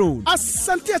account loan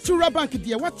asante atura bank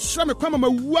de what shra me kwama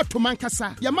mawu to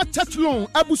mankasa ya ma touch loan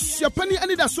abusuapani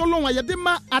ani da so loan ya de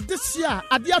ma adesia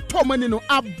ade atomani no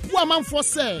aboa manfo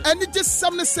se eni je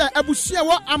samne se abusua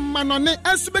wo amanone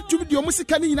enso betu de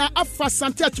omusika ni nyina afa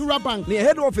asante atura bank ne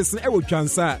head office na ewo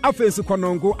twansa afensu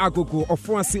konongo agogo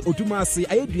ofoase odumase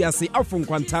ayeduase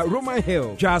afonkwanta Roman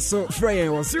Hill jaso frey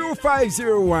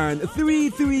 0501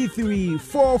 333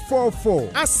 444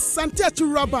 asante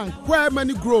atura bank where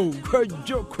money grow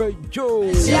kwajo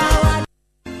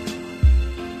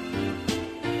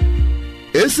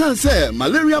Esan say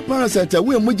malaria parasite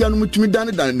we mogya no mutumi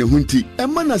dane ne hunti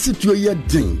ema na situo ye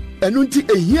den enu nti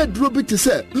ehia duro bi te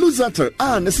se Lusatel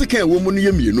ne sekan wo mu no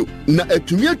ye mienu na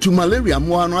atumi atu malaria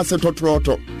mo ano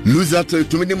asetotroto Lusatel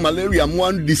tumi ni malaria mo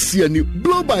ano de si ani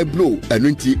blow by blow enu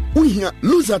nti uhia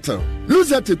Lusatel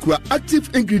kura active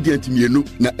ingredient mienu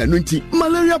na enu nti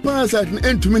malaria parasite ne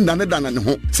entumi dane ne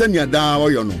ho senia da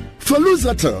woyo no for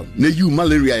Lusatel na you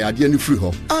malaria yade ani free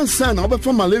ho ansa na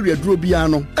obefa malaria duro bia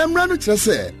no emra no kire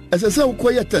se esese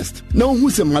ukoye test na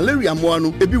ohu se malaria mo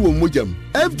ano ebi wo mojam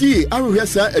FDA arehwe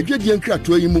sa adwedie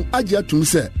nkrato yi mu age atum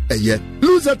se eye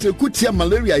Lusatel kutia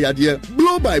malaria yade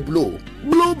blow by blow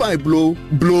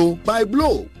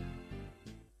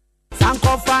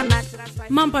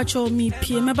Mampa cho mi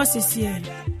pie meba sesie.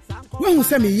 When you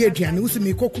say me ye aduane wo se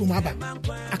me kokuru maba.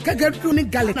 Akagadu ni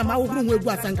garlic na ma wo huru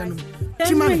egu asanga no.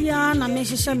 Emi ya na me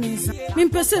hihye me nsa. Me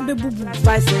mpese bebubu.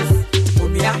 Spices.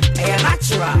 Omia e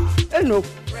natural. Eno.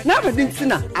 Na be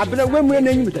dintina abena wemure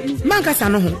na nyim da. Mankasa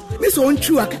no ho. Me so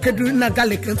ontwu akagadu na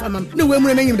garlic nfa mam. Na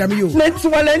wemure na nyim da me yo. Na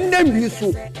tiwala ndem bi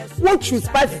so. What you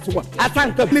spices to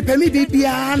asanka. Me pemi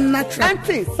bibia natural.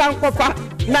 Anti sankofa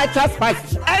natural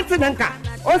spices. Anti nanka.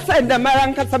 O say the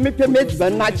maranka sa me pemi be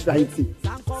natural iti.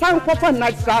 Sankofa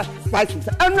natural spices.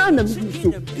 Ana na me so.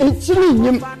 Enchiri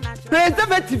nyim.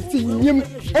 Preservative nyim.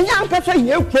 Enya ankasa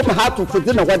nye kwem ha to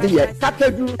fodi na wode ye.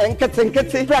 Kakadu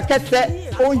enkete brakete.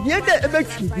 O ye de ebe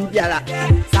bibiara.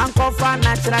 Sankofa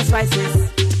natural spices.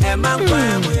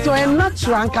 So I'm not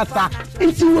sure kasa.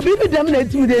 Nti wo bibi dem na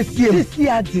etu de skiem. Si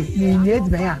ade. Ni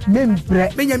need me a. Membre.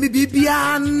 Me nyame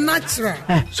bibia natural.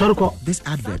 Sorry ko. This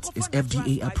advert is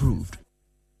FDA approved.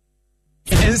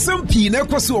 Ensam pii na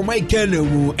kwaso o mai kana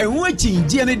mu enwo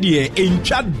achinje ne de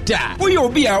entwa da wo ye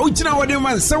obi a ogina wode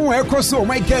man nsam wo ekoso o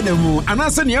mai kana mu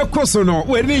anase ne ekoso no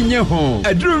we ne nye ho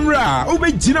adurumra wo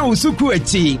be gina wo suku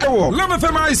achi ewo Love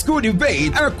FM High School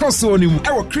debate ekoso nim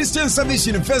ewo Christian Service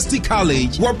University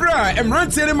College wo bra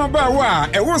emrante ne mabawa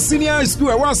ewo senior school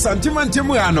ewo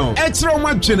santimantemu ano echiro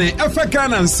madwene efeka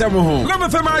na nsam ho Love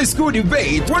FM High School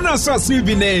debate wona so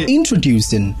asibi ne.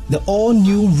 Introducing the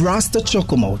all-new Rasta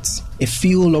Chocomotes, a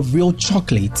feel of real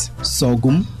chocolate,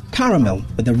 sorghum, caramel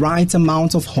with the right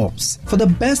amount of hops. For the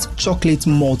best chocolate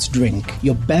malt drink,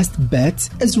 your best bet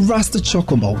is Rasta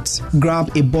Chocomalt.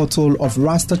 Grab a bottle of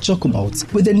Rasta Chocomalt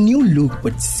with a new look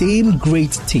with same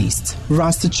great taste.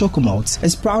 Rasta Chocomalt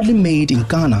is proudly made in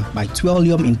Ghana by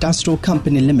Twellium Industrial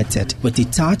Company Limited with a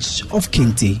touch of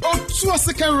Kente. To a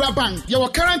second bank, your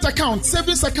current account,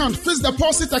 savings account, fixed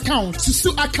deposit account,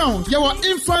 Susu account, your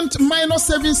infant minor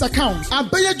savings account.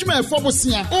 Abayajme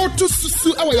Fobosia, or to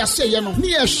Susu Awayashe,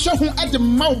 near Shahun at the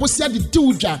Maubosia de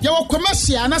Duja. Your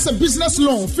commercial and as a business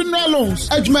loan, funeral loans,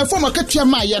 Edgme from a Katia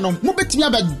Mayano, Mubetia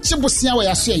Jibosia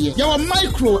Wayashe, your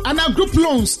micro and our group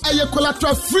loans, are your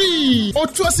collateral free. Or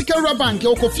to a second bank,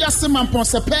 your Kofia Seman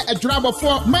Ponsepe, a driver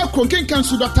for Malcolm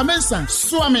Kinkansu Dr. Mensa,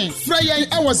 Swami, Freya,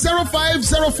 our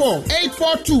 0504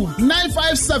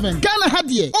 842-957. Ghana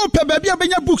Hadie. Ope baby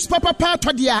abenya books papa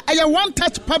patwadia. Aya one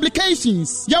touch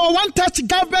publications. Yawa one touch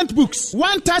government books.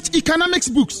 One touch economics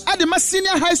books. Adema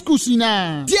senior high school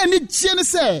sina. Dia ni jene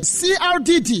se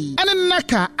CRDD. Ane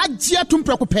naka ajia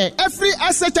tumprokope. Every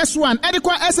SHS1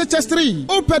 adekwa SHS3.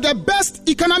 Ope the best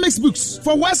economics books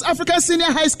for West African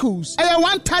senior high schools. Aya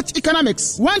one touch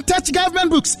economics. One touch government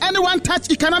books. And one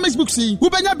touch economics books.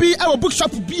 Ubenya bi our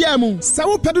bookshop BMU.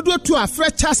 Sawu pedudu to a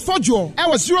fresh chas for Joe. I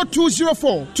was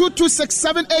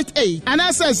 0204-226-788 and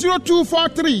I said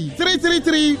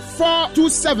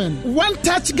 0243-333-427. One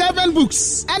touch government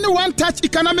books and one touch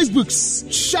economics books.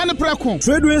 Shani Prakon.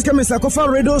 Trade Winds Chemist Akofa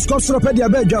Riddles Copstropedia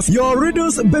Begas. Your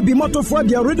Riddles Baby Moto for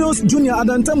their Riddles Junior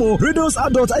Adantamo. Riddles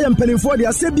Adult I am penning for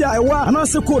their Sebia Ewa and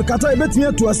also code Kata bet me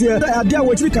to us here. They are there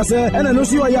with Ricase and I know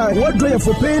you are what do you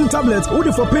for pain tablets,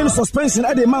 wood for pain suspension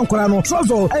at the Mount Corano.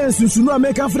 Travel and Susunu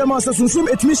American Freedom Susum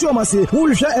Etmishomasi.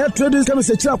 Who shall air traders come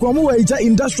say Chakwamu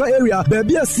industrial area.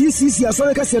 Baby a CCC as well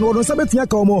as one Sabetia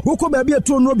Como. Who could be a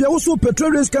tone Robia also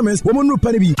petroleum chemist. Woman no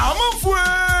panibi. I'm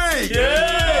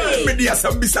media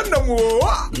some bisanda mo.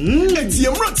 Eti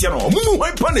emrati no. Mumu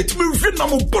hwan panet me hwe na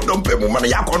mo bodom pe mo man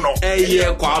yakono.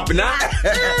 Eye kwabna.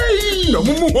 No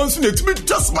mumu hwan so net me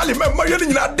just mali me ma yene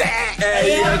nyina de.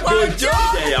 Eye kojo.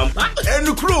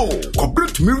 En kro.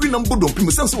 Corporate me hwe na bodom pe mo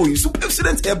sense o yisu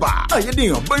president eba. Aye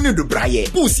den oban ne do braye.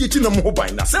 Bu si eti na mo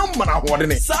hoban na sem mana hoode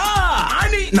ne. Sa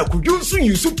ani na kujunsu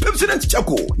yisu president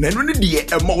chako. Na no ne de e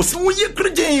ma wo se wo ye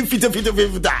krejen fita.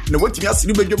 Na watimi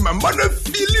asiri bedwo ma na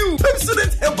feel you.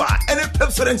 President eba and a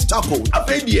president chako.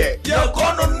 Afedie. Ya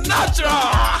kono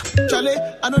natural. Charlie,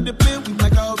 I know they play with my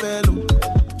cowbell.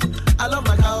 I love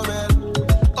my cowbell.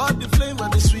 All the flavor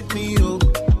they sweet me, oh.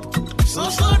 So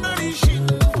nourishing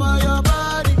for your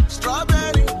body.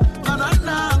 Strawberry,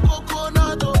 banana,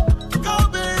 coconut,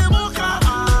 cowbell, mocha,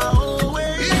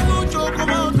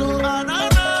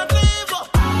 banana flavor.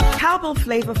 Cowbell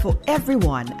flavor for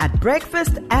everyone at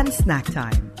breakfast and snack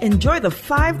time. Enjoy the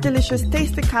 5 delicious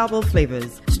tasty cowbell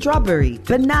flavors: strawberry,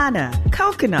 banana,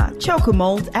 coconut,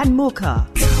 chocomold, and mocha.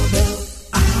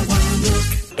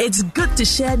 It's good to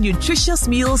share nutritious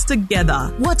meals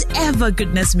together. Whatever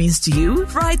goodness means to you,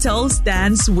 Frital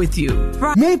stands with you.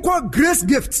 Munko Grace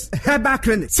Gifts Herbal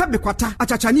Clinic. Sabekwata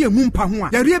achachani mumpa ho a.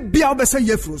 Yare bia obese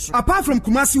yefro so. Apart from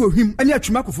Kumasi Ohim ene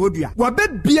atwuma kofodua. Wabe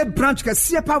bia branch ka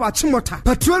siepa wa Chimota.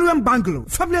 Petroleum Bungalow.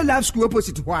 Family Life School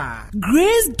opposite wa.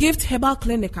 Grace Gift Herbal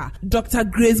Clinic. Dr.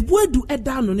 Grace Bodu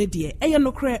eda no ne de. Eye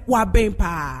no kre wa ben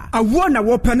pa. Awo na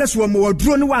wo penes wo mo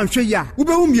duro no wa nhwe ya.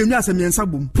 Ube hu mienu asemiensa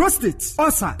bom. Prostate,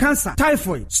 ulcer, cancer,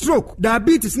 typhoid, stroke,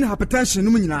 diabetes and hypertension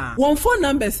no nyina. One phone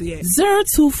numbers here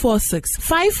 0246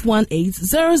 518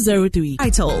 003.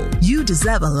 Title: You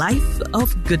deserve a life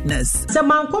of goodness.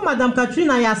 Samanko Madam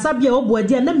Katrina ya sabia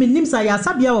obodia na minim sa ya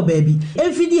sabia o baby.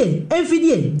 Enfidie.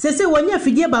 Sese wonya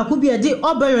fidie ba ku bia de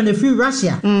obeyo na free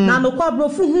Russia. Na no kwa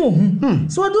brofu hu.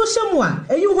 So do shemu a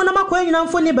eyi hu na makwa nyina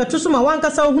mfo ne beto so ma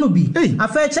wankasa hunu bi.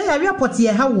 Afa eche ya wi apote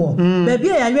ye ha wo. Baby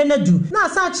ya wi na du. Na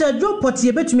asa ache dro pote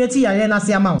ye betumi ati ya na se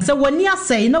ase ama se wani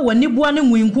asɛe na wani bua ne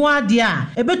nwinku ade a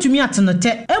ebetumi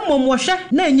atenete emom wɔhwɛ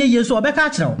na enye yesu obɛka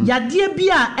akyerɛw yade bi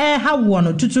a ɛha wo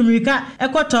no tutumrika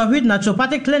ekɔtɔ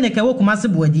naturopathic clinic ɛwɔ Kumasi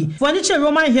Buadi fɔniche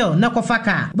Roman Hill na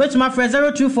kɔfaka betuma frɛ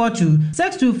 0242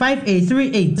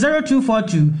 625838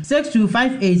 0242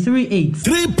 625838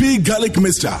 3P garlic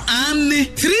mixture Anne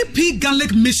 3P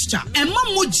garlic mixture Emma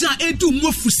moja edu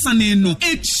mofusane no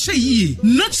echeyi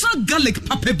natural garlic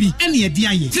papa bi ene edi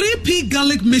aye 3P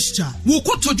garlic mixture wo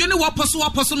kotodwe ne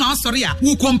waposo na asori a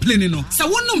wo complain no sa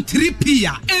wonum 3P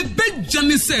a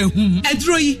ebejane se hum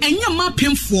edroyi enya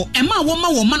mapemfo ema wo ma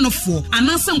wo manofo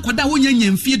ananse nkwada wo nya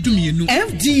nyamfie dumienu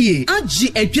FDA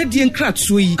agi adwadie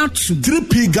nkratso yi atum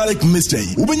 3P garlic mixture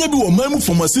yi ubenya bi wo mamu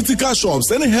pharmaceutical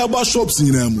shops and herbal shops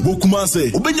nyinamu wo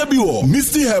Kumasi ubenya bi wo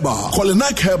Misty Herbal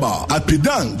Kolinak Herbal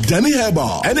Apidang Danny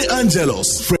Herbal and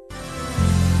Angelos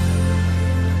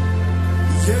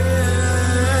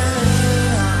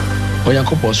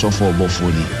Oyankopo so for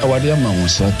bofoni awade ama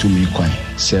wonsa tumi kwan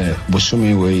se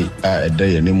bosome we a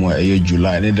eda ne mu a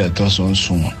July ne da to so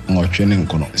nso nwotwe ne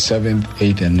nkono 7th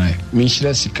 8th and 9th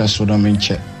minhira sika so na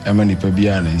menche ama nipa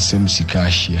bia na nsem sika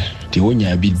ahye de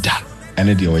wonya bi da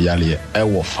ene de oyale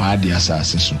ewo faade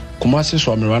asase so Kumasi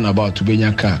so am run about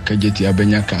ubenya ka kageti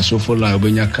abenya ka so for la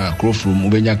ubenya ka crofrom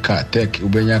ubenya ka tech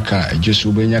ubenya ka ejesu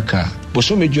ubenya ka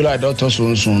bosome July doctor so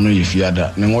nso no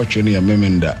yefiada ne nwotwe ne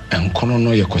yamemenda enkono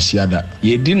no yekosiada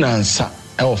yedi nansa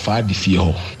ewo faade fie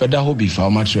ho beda ho bi fa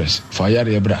mattress fa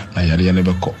yare ebra na yare ne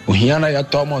beko ohiana ya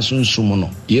tomo sunsum no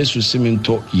Yesu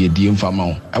siminto yedi mfama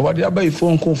ho awade abai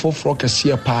fo nko foforo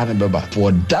kase pa ne beba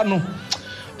for dano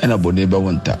ena bone be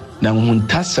wonta na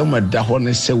hunta sama da ho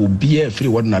ne se obi a free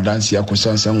word na dance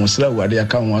akosansan wo sra wade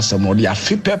aka ho asam ode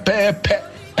afi pepepe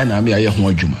ena me aye ho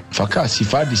adwuma faka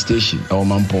sifa di station e o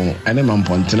mampon ene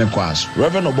mampon tene kwaso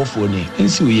reverend obofo ni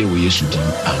ensi wo ye wo Yesu din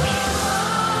amen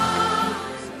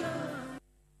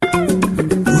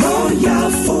Royal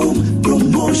Foam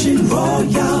promotion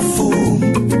Royal Foam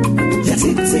yes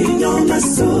it's in your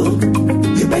muscle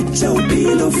you bet you'll be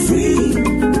free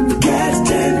get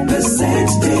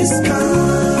 10%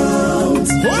 discount.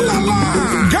 Oh la la!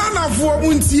 Ghana for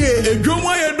Muntie,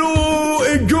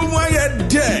 Ejomaya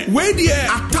de. Where the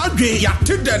Atadre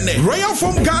Yatidane. Royal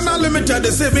Foam Ghana Limited,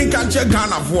 the saving culture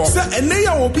Ghana for. Sir, and they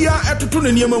will be at the Tun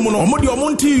Yemono, Modio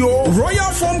Montio.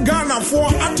 Royal Foam Ghana for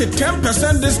at a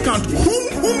 10% discount. Whom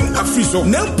Afiso.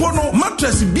 Nempono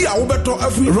mattress be a Obeto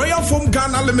every Royal Foam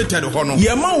Ghana Limited Hono.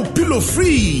 Yamau pillow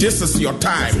free. This is your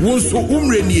time. Wonso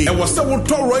Umreni. I was so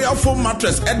Royal Foam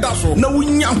mattress. Edaso. Na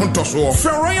winya hontoso.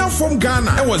 For Royal Foam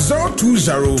Ghana. I was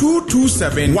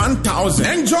 020-227-1000.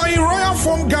 Enjoy Royal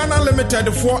Foam Ghana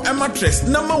Limited for a mattress.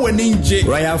 Number one inje.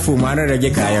 Royal Foam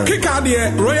Anarejekaya.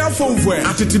 Kikadie Royal Foam for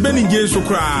Atitibeni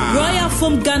Sukra. Royal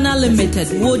Foam Ghana Limited.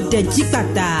 Would the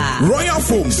Jipata. Royal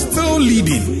Foam still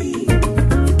leading.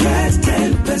 Get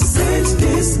 10%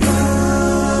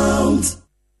 discount.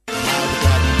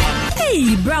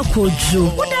 Hey, Brako Joe.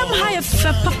 What am I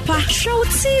papa? Show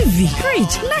TV,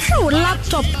 fridge, na show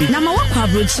laptop. Na mawakwa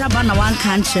brochaba na one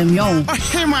country yo.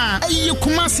 Ohema, ayi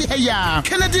Kumasi heya.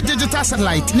 Kennedy digital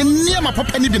satellite. Ni niema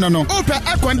papa ni binono. Open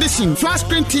air condition, flat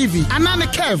screen TV, anane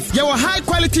curve. Your high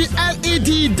quality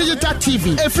LED digital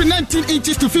TV. Every 19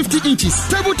 inches to 50 inches.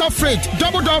 Tabletop fridge,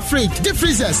 double door fridge, deep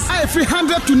freezers. Every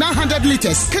 100 to 900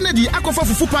 liters. Kennedy akofa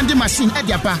fufu pandi machine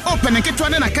ediapa. Open and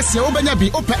ketwane na kesi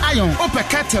obenyabi. Open iron, open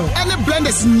kettle. Any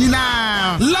blenders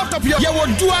nina. Laptop yo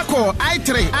dual core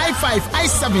i3, i5,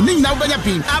 i7 ni na ubenya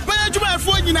pin. Abaya juma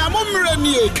fo nyina mo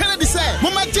mrenie. Kennedy say,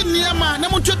 mo maji niema na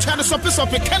mo twetwa no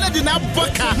sope Kennedy na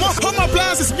boka. Mo home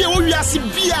appliances bi wo wiase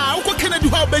bia. Uko Kennedy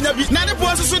ho ubenya bi. Na ne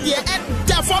bo so de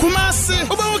da fo Kumasi.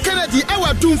 Obo Kennedy e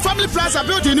wa Dum Family Plaza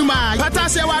building no ma.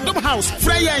 Patase wa Dum House.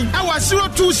 Freyen e wa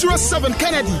 0207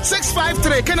 Kennedy,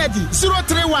 653 Kennedy,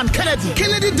 031 Kennedy.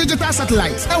 Kennedy digital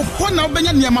satellite. E ho na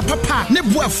ubenya niema papa ne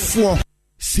boafo.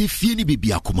 Se fie ni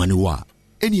bibia komane wa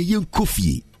ene yenko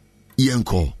fie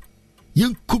yenko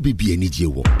bibia ni je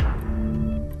wo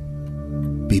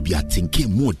bibia tinke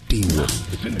mo den wo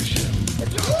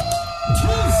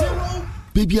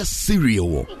bibia cereal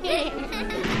wo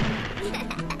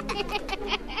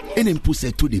ene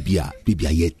mpuse to de bia bibia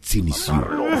ye tinisio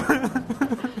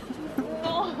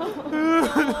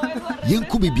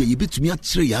yenko bibia ye betumi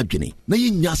akyere ya adwene na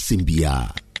yenya sembia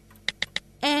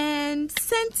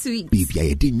sweet. Baby,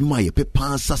 I didn't know my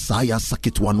pepa sasaya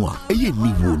sakit wanwa. Eye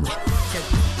ni wono.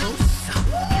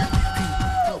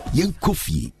 Yen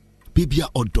kofi. Baby,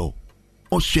 odo.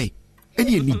 Oshe.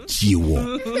 Any jiwo.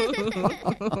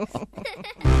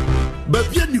 But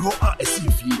you know,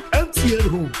 MTN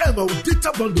Home, ever with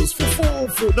data bundles for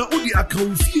now only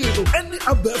account fee, any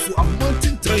other for a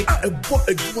mountain time, I bought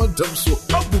a one time so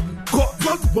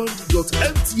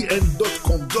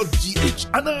broadband.mtn.com.gh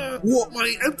and I want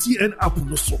my MTN app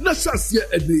no so.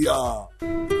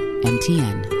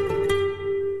 MTN.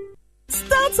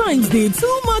 StarTimes Day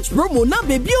too much promo na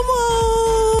baby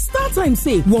mo. StarTimes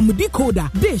say one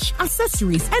decoder, dish,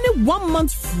 accessories, and a 1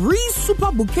 month free super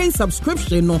bouquet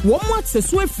subscription. 1 month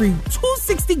accessory free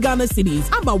 260 Ghana cedis,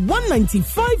 about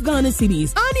 195 Ghana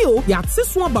cedis. Annual, ya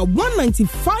accessory about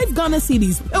 195 Ghana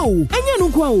cedis. Oh, and ya no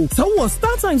kwa. So what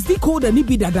StarTimes decoder ni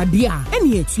bida dadia. And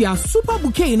yet ya super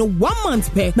bouquet in 1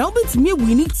 month pay. Now bet me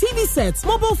we need TV sets,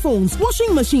 mobile phones,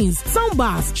 washing machines, sound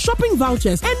bars, shopping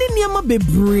vouchers, and in yama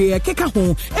bebre keka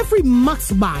home every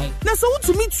max buy. Now so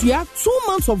to meet ya 2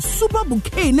 months of super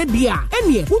bouquet ne dia.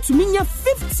 And yeah, to mean ya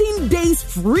 15 days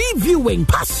free viewing.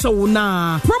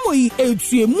 Pasona. Promo yi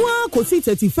etue mwa kosi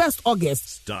 31st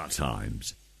August.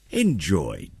 StarTimes.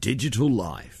 Enjoy digital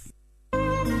life.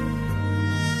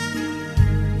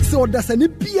 So that's an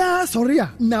Pia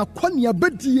Soria. Now, Konya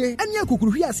Bedie, and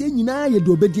Yakukuria say Nina, you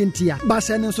do obedientia.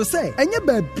 Basan so say, and your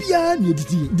Pia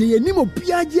Nidity, the Nemo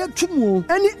Pia Tumo,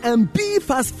 any MP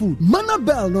fast food,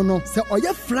 Manabel no, so or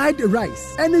your fried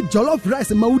rice, any jollof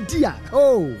rice, Maudia.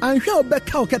 Oh, and how back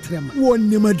cow catrem,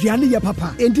 one Nemadiani, your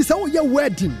papa, and this all your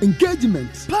wedding,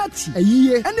 engagement, party, a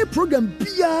year, any program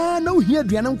Pia, no here,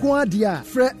 Diana Quadia,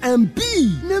 Fre MP,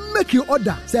 ne make you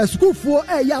order, say school for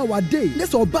a yawa day,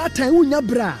 that's all bad time,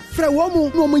 Unyabra. Fra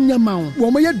womo no manyama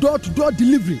wo ye door to door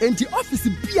delivery enti office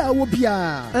bia wo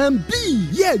bia B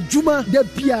ye juma de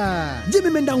bia Jimmy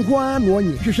Mendankwa no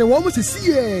onye hwehwe wo mo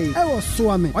sesie e wo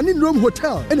so ame oni Rome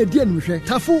hotel ene die no hwehwe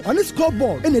tafo oni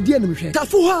scoreboard ene die no hwehwe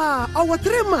tafo ha our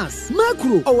 3 mass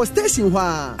macro our station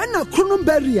ha ana chronom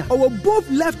barrier our both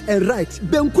left and right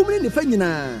benkum ni fa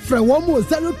nyina fra wo mo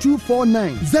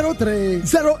 0249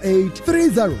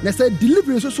 030830 na say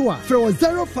delivery so a fra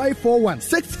 0541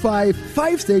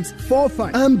 655645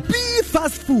 and be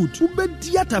fast food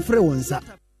ubediata frewonsa.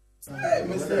 Hey,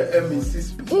 Mr.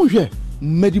 M6. Unje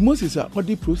Medimosis a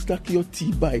body prostakio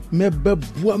tea by mebe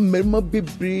bua merma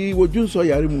bebre wojunso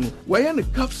yare mu. Why ne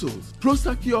capsules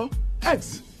prostakio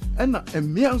X and a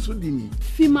mianso dini.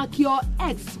 Fimakio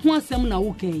X kwansem na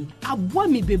woken. Aboa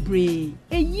mi bebre.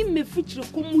 Eyi me feature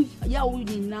komu ya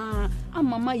wini na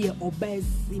amama ye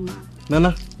obesima.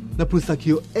 Nana, na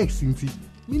prostakio X inti.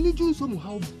 Mini Junso mu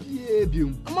how baby.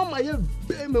 Mama ye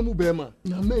bema bema.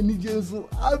 Na me ni Junso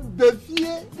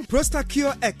abefie.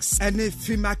 Prostacure X and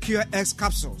Fimakure X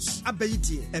capsules.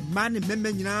 Abayiti e man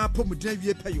meme nyina pomudra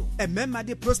wie payo. E mema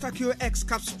de Prostacure X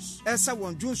capsules. Esa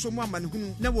won Junso mu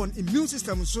amanhunu na won immune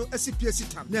system so asipie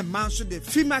sitam. Na man so de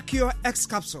Fimakure X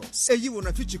capsules. Eyi won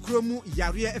afichi kromu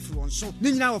yare efi won so.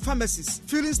 Ni nyina wo pharmacies,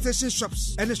 filling station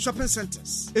shops and shopping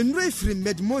centers. Enre free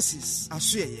Medmosis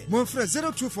asoye. Monfra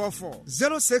 0244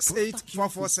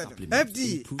 068447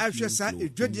 FD Afshasa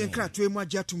Edwedi Nkratwe mu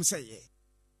ajatum seye.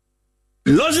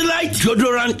 Lozilite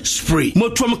deodorant spray.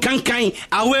 Motrom kankai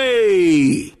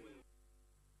away.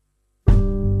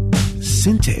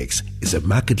 Syntex is a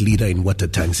market leader in water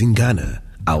tanks in Ghana.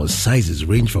 Our sizes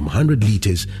range from 100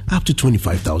 liters up to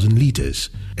 25,000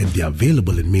 liters, and they're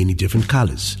available in many different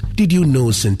colors. Did you know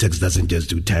Syntex doesn't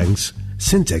just do tanks?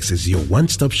 Syntex is your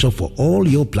one-stop shop for all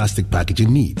your plastic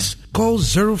packaging needs. Call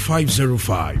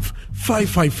 0505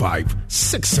 555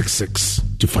 666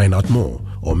 to find out more,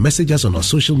 or message us on our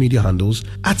social media handles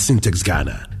at Syntex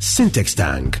Ghana. Syntex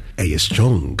Tank, a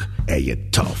strong, a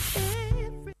tough.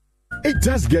 It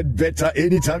does get better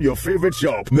anytime your favorite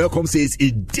shop, Malcolm, says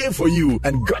it's there for you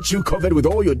and got you covered with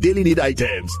all your daily need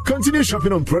items. Continue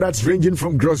shopping on products ranging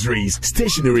from groceries,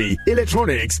 stationery,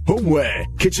 electronics, homeware,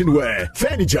 kitchenware,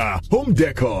 furniture, home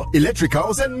decor,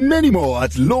 electricals, and many more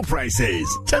at low prices.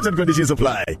 Terms and conditions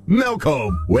apply.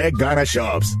 Malcolm, where Ghana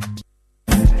shops.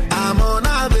 I'm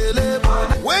unavailable.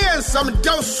 Where some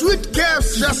dough sweet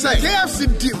KFC? Just say KFC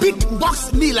beat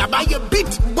box meal. I buy a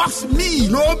beat box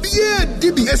meal. No beer,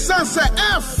 DB. Essence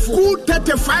F. Cool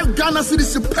 35 Ghana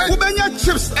cedis per. Ubenya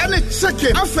chips and a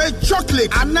chicken. After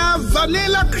chocolate and a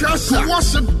vanilla crusher. To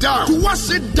wash it down. To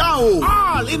wash it down.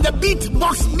 All in the beat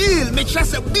box meal. Make sure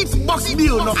it's a beat box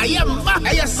meal. No, I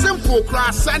am simple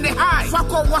class and high.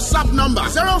 Fuck up WhatsApp number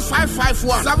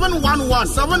 0551 711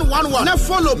 711. Now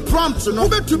follow prompt. No,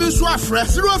 bet to be so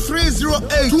fresh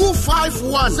 0308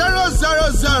 251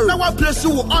 000. Now what place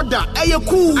you order? Hey,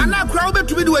 cool. And now crowd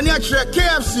to be doing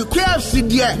KFC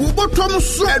there. We bottom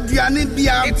so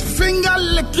it's finger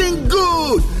licking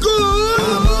good.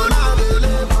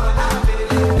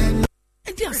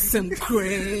 Asem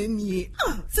Cranny.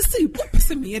 Sissy, what is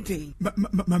me a day?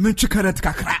 Mamma Chikaret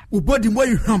Kakra, who body more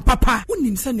you from Papa, who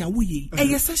in Sanya we,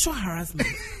 a sexual harassment.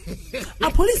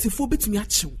 A police phobic me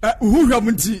at you. Who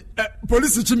haven't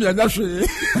police to me and actually.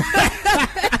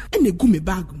 And a gummy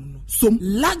bag. Some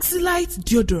Luxilite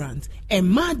deodorant, a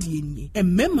Madieni, a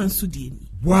Memansudini.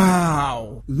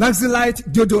 Wow,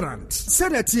 Luxilite deodorant.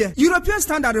 Said that here, European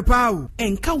standard power.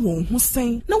 And Kawon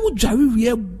Hussein, now would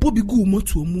Jerry Bobby Gumo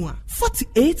to Mua.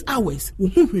 48 hours.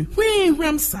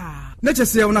 Ramsa. Nature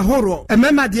say on a horror, a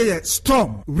mema dear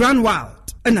storm, run wild.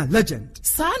 And a legend.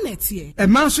 Sanetie. A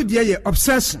man should hear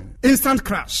obsession, instant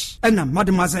crash, and a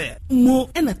mademoiselle.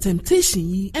 More and a temptation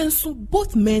ye, and so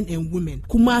both men and women.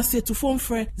 Kumasi to phone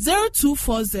for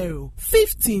 0240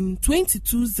 15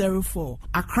 2204.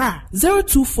 Accra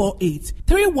 0248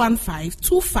 315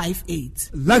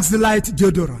 258. Luxilite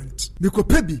deodorant. Because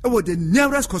Pebi over the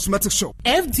nearest cosmetic shop.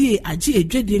 FDA Aji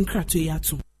Ejedian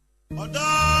Kratoyatu.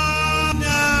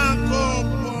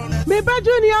 Meba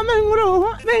Junior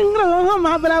Mengro,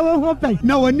 my bravo pay.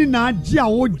 No one in Nadia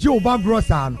or Joe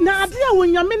Bagrosan. Nadia,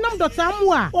 when you mean number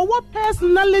Samoa, or what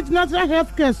personality natural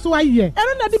health care so I hear. I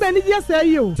don't know the just say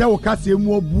you. Tell Cassie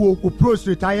Mobu, who pros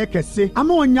retire Cassie. I'm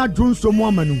on your drone some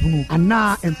woman who and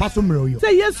now and Passomero.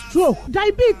 Say yes, stroke,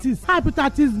 diabetes,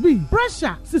 hepatitis B,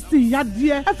 pressure, Sissy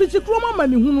Yadia, a future chroma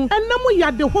man who, and no more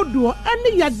yard the hodo, and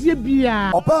the Yadia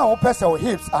beer. Oba Opesa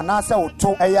hips, and answer to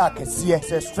Ayaka,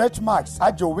 say stretch marks,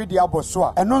 Ajo with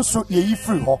Aboswa, and also ye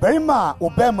free ho. Berima,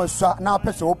 Obama Swa, now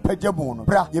Peso Pejamun,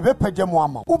 Bra, Yebe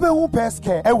Pejamuama, Ube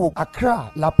Peske, Ewo,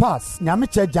 Accra, La Paz,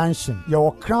 Nyamiche Junction,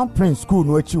 your Crown Prince School,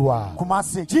 which you are.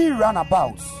 Kumasi, G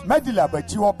Runabouts, Medila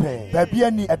Betiope,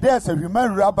 Babiani, a there's a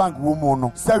human rabank woman,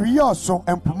 Serioso,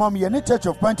 and Pumami, and Church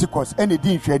of Pentecost, any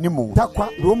dinch anymore. Takwa,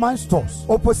 Roman Stores,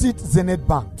 opposite Zenith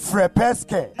Bank, Fre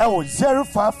Peske, Ewo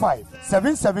 055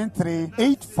 773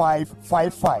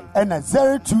 8555, and a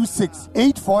 026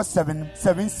 847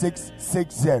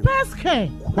 7660. Peske,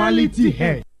 quality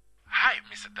hair. Hi,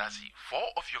 Mr. Dazi. 4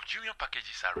 of your junior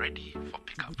packages are ready for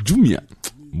pickup. Jumia,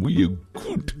 we are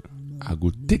good. I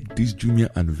go take this junior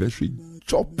anniversary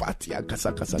chop party at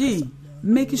Kasa.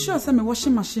 Make sure some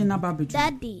washing machine about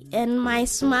Daddy and my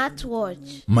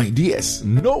smartwatch. My dears,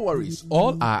 no worries.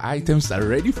 All our items are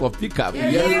ready for pickup.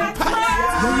 Yeah.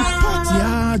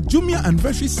 Jumia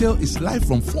anniversary sale is live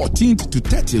from 14th to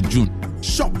 30th June.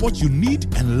 Shop what you need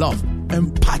and love.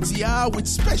 And party with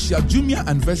special Jumia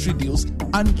anniversary deals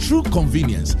and true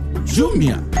convenience.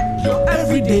 Jumia, your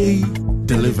everyday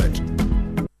delivered.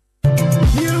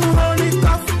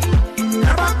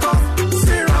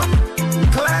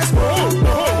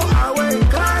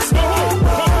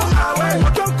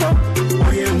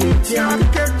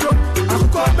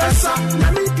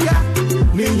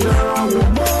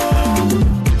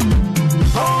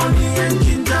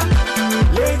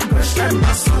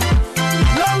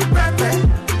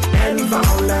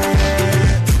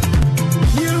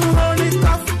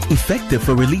 Effective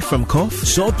for relief from cough,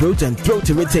 sore throat, and throat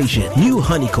irritation. New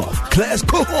Honey Cough. Class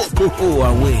Coho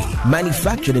away.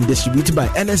 Manufactured and distributed by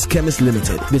NS Chemist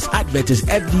Limited. This advert is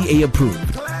FDA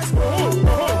approved.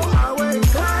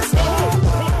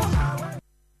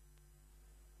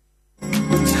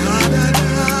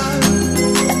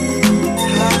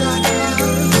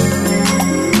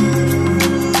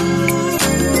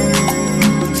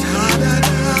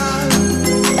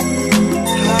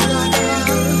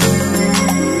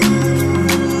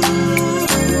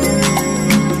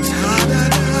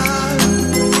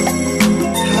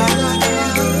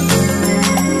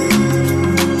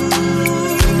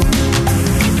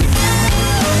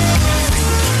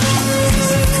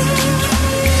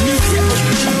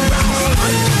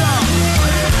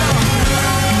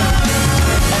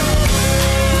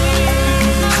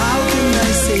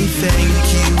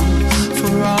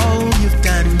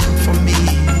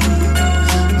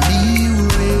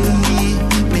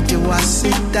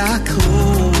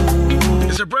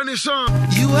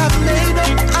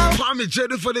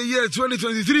 For the year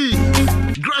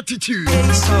 2023, gratitude. I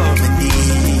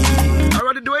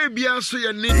rather do a beer so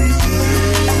your name.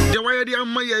 The way the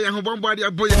Amaya and Bombadi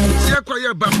are boy,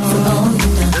 Yakwaya Bam.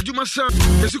 The Jumasa,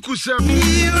 the Sukusa,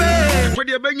 for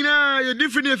the Bangina, you're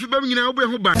different if you're Bangina,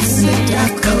 Obehoba.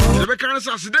 The Becanas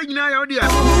are sitting now, dear.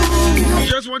 I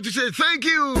just want to say thank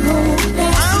you.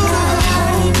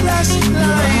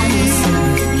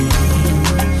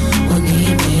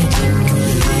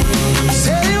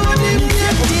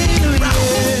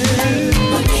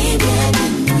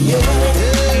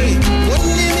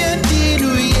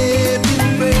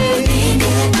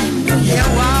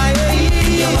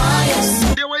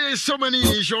 So many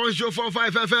shows 104.5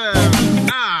 FM.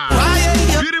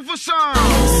 Beautiful song.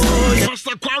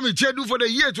 Pastor Kwame Chedu for the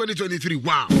year 2023.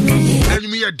 Wow.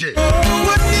 Enemy a day.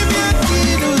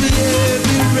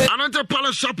 Another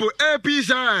Palace Chapel, AP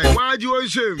side. Why do you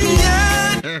want him?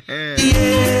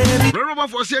 Remember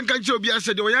for saying, can't you be? I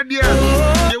said, oh, yeah, dear.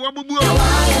 You want to be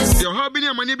your hobby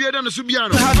and money be done to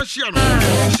Subiano.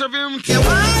 7th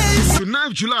to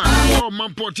 9th July. Oh,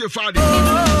 Mamporte Fadi.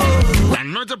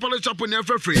 Another Palace Chapel near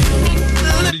free.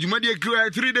 Did you make a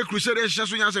 3-day crusade?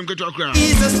 Just when you have some good crowd.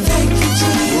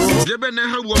 Jeben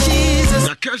Neha was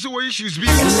the castle issues be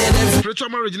spiritual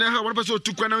marriage. Neha, one person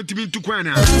took one to me to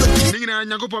Quana. Nina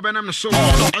Yagopa Benam so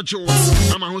Ajo.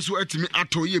 I'm a host who ate me at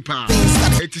Toyepa.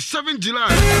 87 July,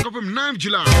 9th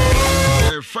July,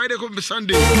 Friday,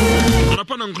 Sunday. And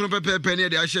upon Uncle Penny,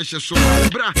 the Ashes so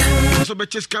bra. So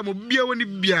betches come beer when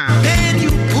it be.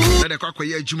 Let a cock a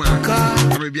year, Juma.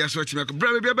 Maybe I swear to make a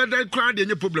brother be a better crowd and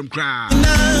your problem cry.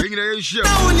 Bring it a ship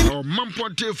or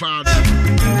Mamporte Father.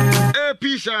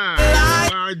 Pisa,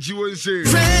 you say,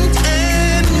 friend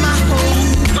and my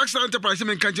home. Tax enterprise,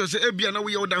 men can't just say, Ebia, now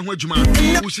we are down with Juma.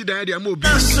 Who see the idea move,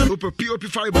 POP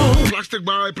fiber, plastic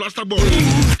bar, plaster ball,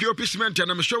 POP cement, and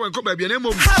I'm sure and come baby, name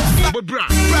of but bra.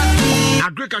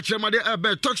 Agriculture, my dear,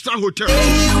 Talkstar Hotel,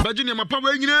 Virginia, my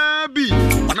power in a B.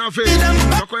 And I feel,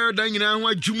 acquire dining and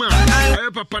white Juma. I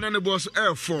have a pan and the boss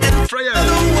Air for Freya.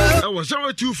 I was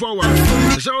 0241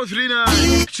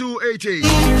 039 288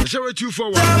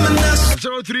 0241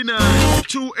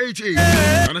 039-288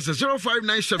 and it's a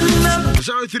 0597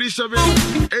 037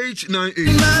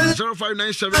 898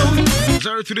 0597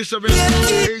 037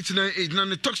 898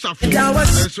 and the talk staff and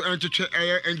so enter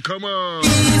and come on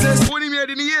what in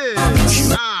the year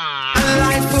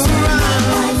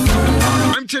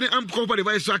I'm telling I'm called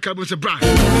by so I come with a bra.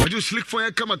 I do slick for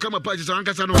you, come patches on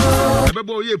Casano. I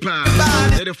bebo ye pa.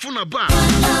 The phone a bar.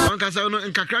 On Casano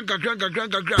and Kakranka.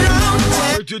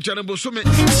 To Chanabo Summit.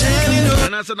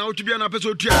 And I said now to be an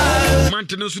episode here.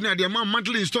 Maintenance near the amount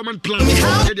monthly installment plan.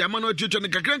 The amount to Chan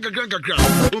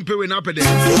Kakranka. Don't pay when up a day.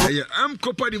 I'm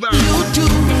Copa Diva.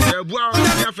 Wow,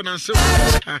 finance. For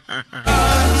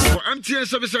MTN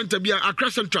Service Center be a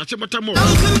crescent trash.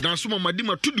 Now some of my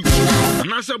dimmer to do.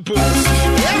 And I said,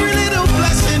 every little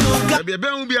blessing will be a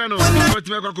bell piano. But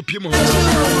make a copy more.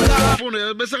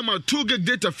 Phone best I'm 2 gig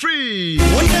data free.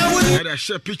 And I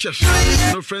share pictures.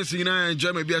 No friends in I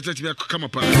enjoy my beer to come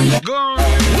up. Go on,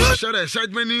 share the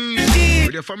excitement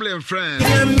with your family and friends.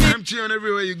 MTN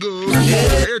everywhere you go.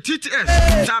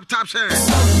 TTS tap send.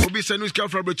 Will be sending this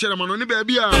from the chairman on the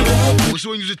baby. We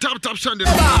so use the tap send.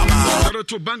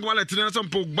 To bank wallet and some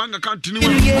bank account.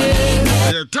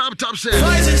 Tap send.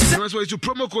 That's why you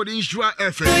promo code Nhyira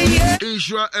FM.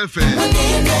 Nhyira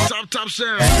FM. Tap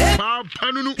send.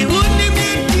 Panunu.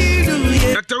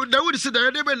 Dr. Dawood said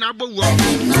that they were not both.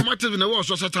 No matter in the war,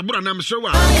 so Satabura and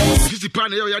Showa. 50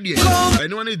 pound a year.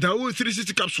 And one is Dawood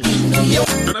 360 capsules.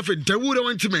 And I feel Dawood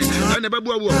went to me. And the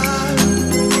Babu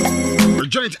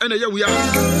joint and a year we are.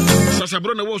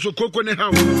 Sasabrona was so cocoa in the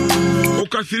house.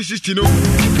 Oka 360 no.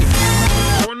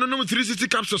 Oh no 360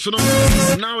 capsules no.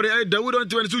 Now they are Dawood on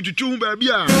 22 to 2 baby.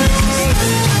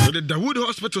 The Dawood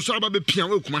Hospital so about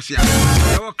piano Kumasia.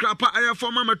 Our crapper I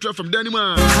for Mama from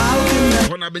Denima.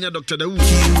 When I been a Dr. Dawood.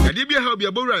 I did be a hobby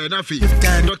about Ryan Afi.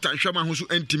 Dr. Shama who's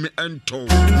intimate and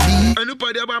told. And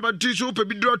nobody about tissue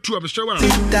be draw to a shower.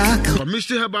 From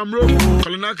Mr. Herbamro,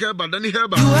 Colonaka, Badani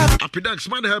Herba, Apidak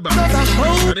Smart Herba,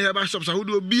 and the Herba shops who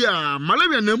do be a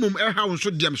Malawian name air house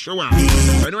should damn shower.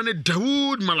 And on it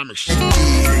Dawood Malamis.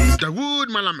 Dawood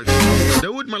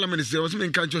Malamis is there was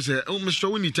main country say, oh, Mr.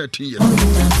 Winnie 13 years.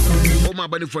 Oh, my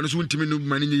body for this winter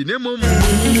money name.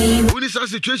 When it's a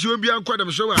situation will be a quite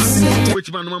a shower.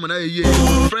 Which man, Mamma, a year.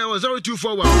 Prayer was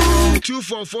 0241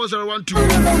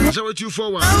 244012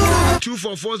 0241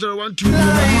 244012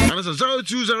 and it's a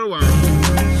 0201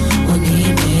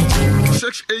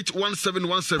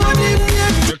 681717.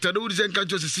 Dr. Dawood is in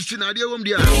country 16 idea home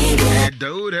there.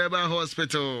 Dawood Herba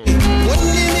Hospital.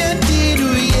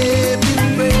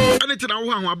 Anything I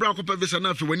want to broke up a visa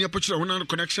enough when you're putting on a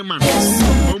connection man.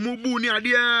 Omubu ni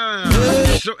idea.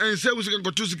 So and say we can go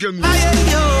to Zigamu.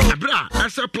 Abra,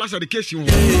 as a plus education.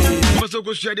 Also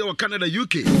go to or Canada,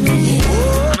 UK.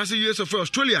 And I say US of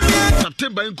Australia.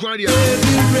 September in Korea.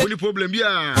 Only problem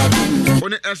here.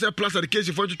 Only as a plus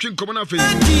education for to train common affairs.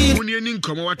 Only an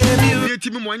income what? The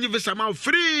team one visa amount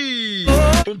free.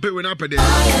 Don't pay when up a day.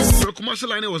 So commercial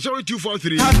line was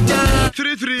 0243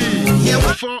 33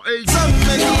 48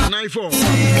 94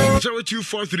 4894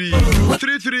 0243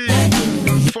 33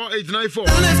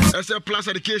 4894. SA Plus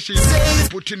Education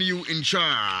putting you in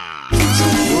charge.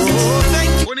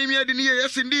 When you hear the near,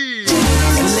 yes indeed.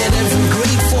 Let every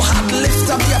grateful heart lift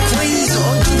up your praise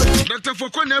unto the Dr.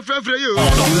 Fokone for you.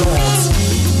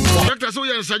 Dr.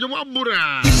 Soya Sajuma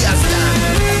Bura.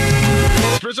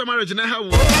 Special marriage in a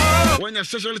house. When you're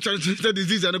sexually transmitted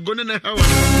disease and going in a house.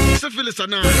 Syphilis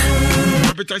and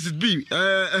hepatitis B.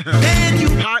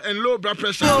 High and low blood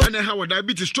pressure. And a house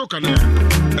diabetes stroke. And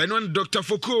one Dr.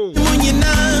 Foucault.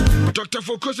 Dr.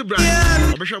 Foucault's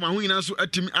brand. I'm sure my wing answer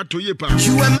at him at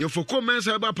Toyepa. Your Foucault men's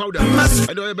herbal powder.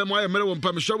 I don't have my melon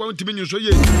pump show. I want to mean so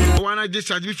ye. One I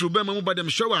discharge me through Bema by them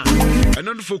shower. And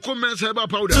on Foucault men's herbal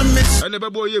powder. And the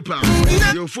boy yepa.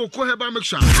 Your Foucault herbal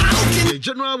mixture.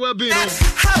 General well-being.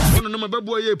 One of my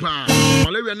baboy yepa.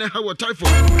 Malaria and how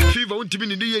typhoid. Fever won't be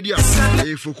in the idea.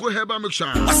 A Foucault herbal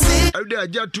mixture. I dare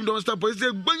just to don't stop. Is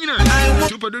there banging out?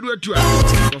 Super do it to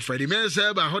us. For Freddie men's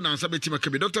herbal. Hold on, somebody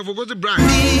can be Dr. Foucault's brand.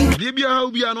 Maybe how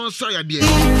we are on side, dear.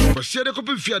 But see the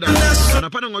copy fiada. And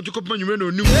upon what you copy, you know,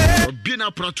 new or being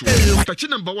a prato. Patch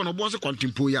number one of was a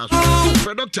quantum poyas.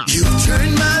 For doctor, you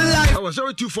turn my life. I was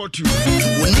 0242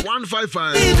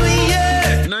 155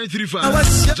 935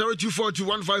 0242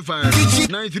 155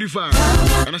 935.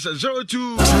 And I said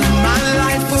 02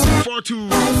 42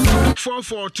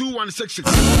 442166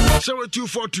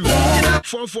 0242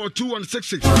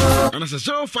 442166. And I said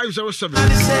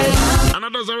 0507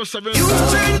 another 07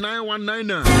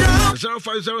 9199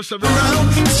 0507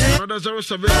 another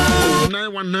 07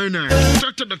 9199.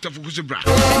 Dr. Fukusibra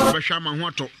Bashama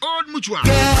Wato Old Mutua.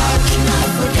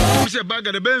 We say bag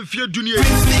at the Ben Fear Junior.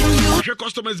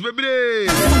 Customers baby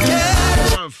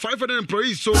 500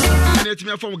 employees so and it's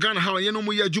me from Ghana how you know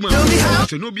we are Juma.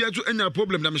 So no be to any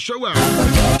problem I'm sure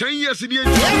 10 years in the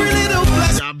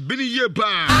I've been here ba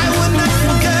I will not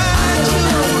forget.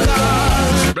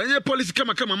 Branya policy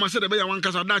come ma said be one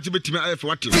kasa that betimi afa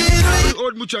what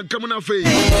old mucha come na fe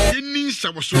ni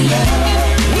sawoso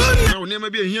now ne ma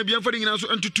be hia bia fa nyina so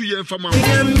antutu ye fa ma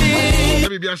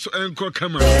be bia so enko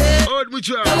kama old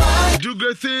mucha do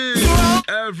great things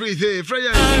every day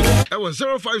Freya I was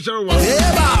 0501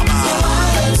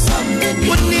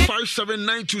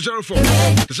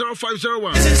 579204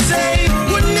 0501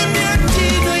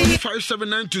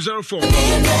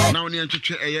 579204 now ni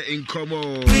antwetwe eye inkomo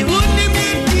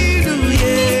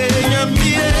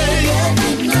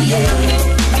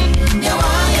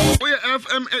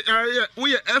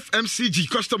we are FMCG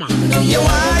customer. We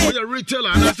are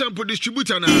retailer and sample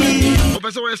distributor now.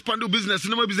 Professor we expand business,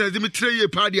 no business Dimitri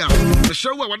Padia. The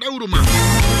show what Uruma.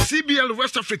 CBL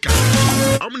West Africa.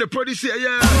 I'm the producer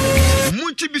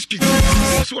Munchi biscuit.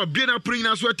 So a bien bring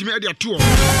us what me at tour.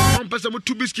 One person with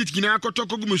 2 biscuits in our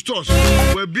Kotoko stores.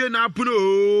 We're bien up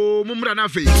no Mumra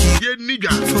Nafe. Ye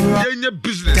nigga, ye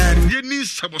business, ye need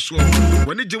Sabaso.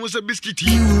 When it was a biscuit,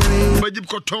 Majib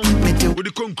Cotton with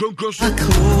the concrete cross.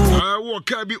 I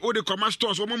walk be all the commerce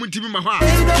stores. One moment in my heart.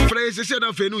 Praise the said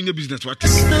of a new business. What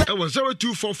I was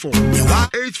 0244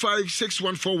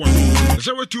 856141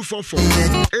 0244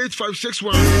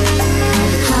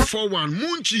 856141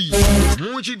 Munchi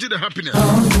to the happiness.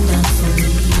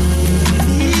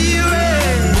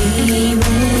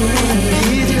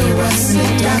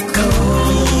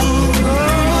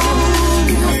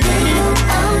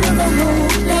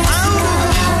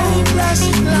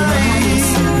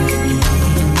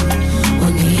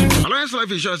 Alliance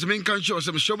Life Insurance main country or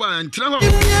some shoba and travel.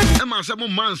 Emma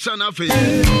some man son of a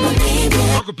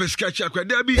Uncle Pescacha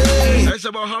Debbie. That's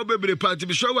about how baby the party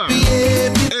be showa.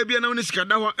 Ebian on this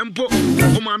Kadawa and Po.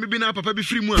 Mamma been up a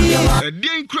free one. A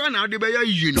day crown out the bay,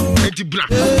 you know, it's black.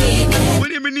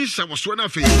 When you minister was one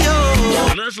of it.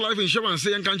 Alliance Life Insurance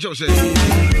saying country say.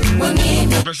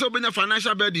 Person been a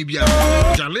financial baby.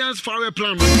 The Alliance Fire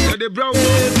Plan. The brow.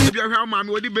 If you have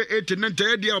mammy, would be 8 and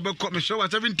 10 years about come show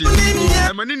at 17.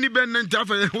 I'm an independent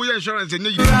who insurance in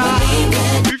the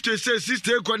 50 says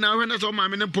 60 now when that's all my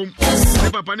minimum pump.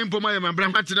 Papa Nimpo, my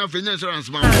brand enough in insurance.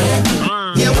 I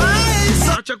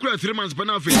check 3 months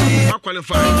Panafi. I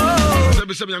qualify.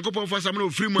 77 young couple for some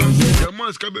free months. The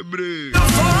months can be brave.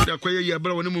 The Quay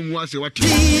Bravo was what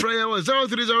prayer was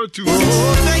 0302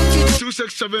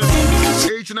 267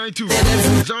 892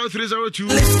 0302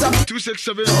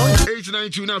 267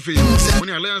 892 Nafi. When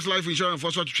Alliance Life Insurance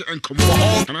for such and come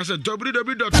on. And I said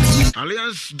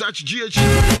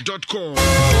www.alliance-gh.com.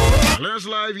 Alliance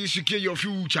Life is secure your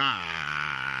future.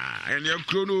 and your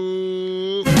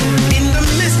chrono.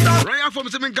 Royal from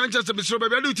Seven Countries, Mr.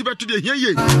 Baby, I do to the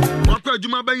here. What could you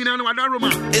my baby and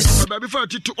Wadaroma? It's before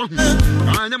to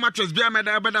I am mattress, be a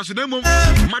madam,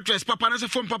 mattress, papa, and a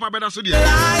phone, papa, better,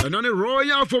 and only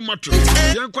Royal for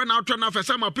mattress. Young one out turn off a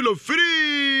summer pillow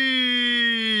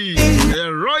free.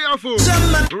 A Royal for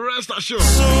rest assured.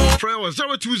 Friend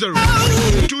 020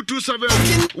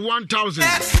 227 1000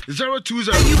 020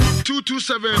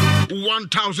 227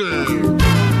 1000.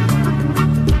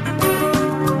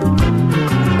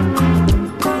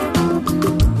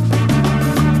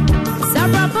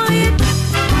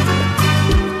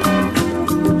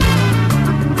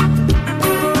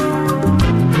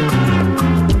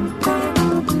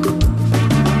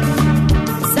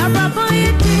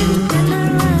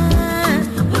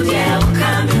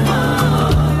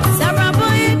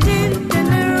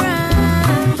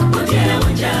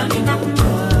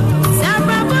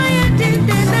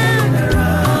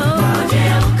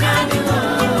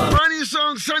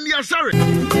 Sorry,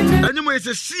 and you may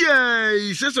say,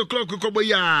 6 o'clock,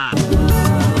 Koboya,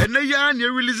 and they are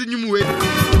near releasing you.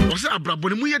 Was a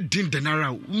brabon, we didn't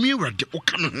narrow, mirror the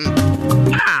Okan.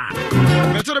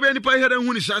 That's not any pie head and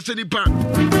when it's any part.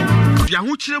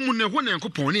 Yahuchiremun, one and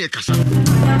Coponi, Cassa.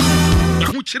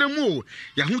 Yahuchiremo,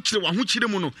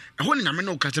 Yahuchiramono, a one in a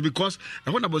mano cassa because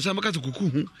I want about some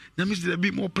cuckoo, there must be a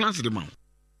bit more plants in the mouth.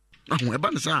 Oh, a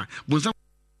bansa, Bonsa.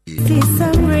 See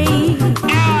some rain.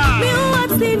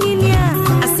 I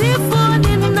say for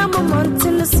the number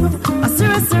mountain, a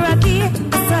surrasarati,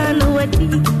 a son of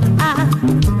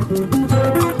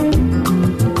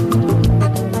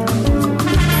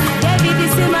David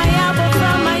is in my elbow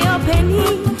from my penny.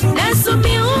 And so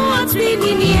me what's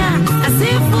reading here. I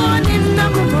say for the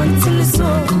number mountain, a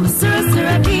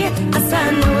surrasarati, a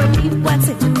son of what's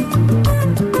it?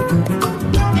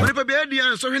 Whatever be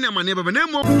idea, so him my neighbor, but no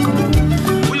more.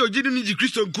 You didn't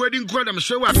Christian quoting quite a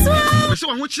show up. So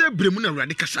I want you Bremuna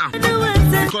Radicasa.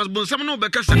 Because Bonsamo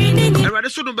Becassa, I rather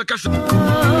so no Becassa.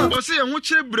 Or say I want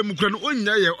you Bremukran on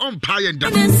your own pie and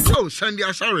done. Oh, Sandy,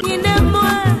 I'm sorry. You know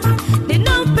more. They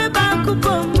know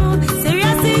Pebacupomo.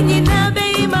 Seriously, you know,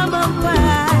 baby, Mamma.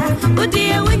 Oh,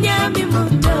 dear, when you're me,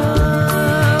 Mundo.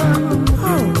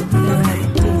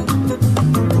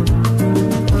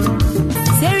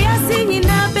 Seriously, you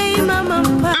know, baby, Mamma.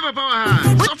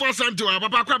 Santo,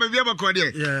 Papa, Crab, and Yama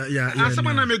Cordia. Yeah.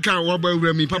 Someone make a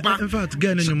wobble me, Papa. In fact,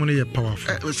 getting money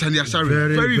powerful. Sandy, sorry,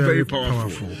 very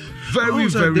powerful. Very.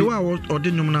 They were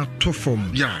ordinary to form.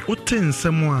 Yeah. What 10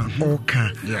 someone or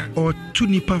can, or 2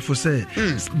 nipa for say,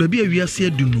 baby, we are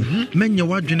saying, do men your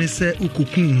wagene say,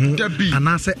 Ukukun, and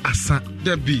I say, Asa,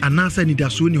 and I say,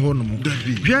 Nidasuni Honomo.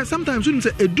 Yeah, sometimes we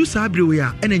say, a do sabri we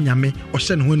are, and yame, or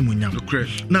send one munyam.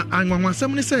 Now, I want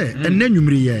someone say, and then you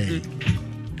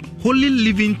Holy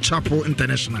Living Chapel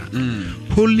International.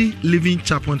 Holy Living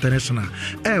Chapel International.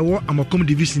 What I'm a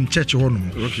comedy division church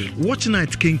home. Okay. Watch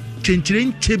night king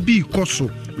Chenchiren Chebi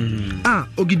Koso.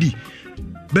 Ogidi.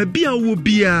 Baby will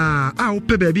be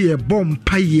baby a bomb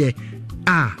pie.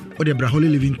 Odebra Holy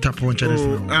Living Chapel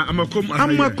International. I'm a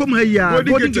come here.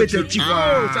 Golden Gate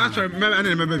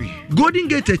Chihuahua. Golden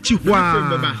Gate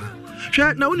Chihuahua.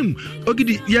 Now,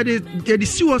 Ogidi, you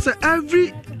see us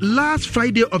every last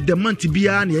Friday of the month.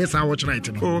 Yes, I watch right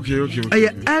now. Okay.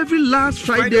 Every last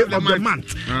Friday of the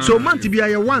month. So month be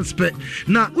a one spec.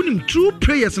 Now, true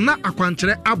prayers na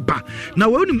akwantre abba.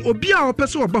 Now, unim obia or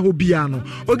person oba hobiano.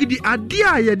 Ogidi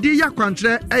adia ye de ya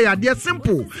kwantre adia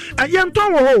simple. Ayanto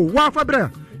wo wa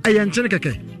fabra. Ayanchene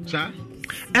keke. Sir.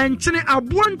 And chine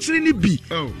abuanchine ni bi.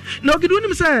 Now get when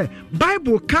him say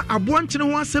Bible ka abuanchine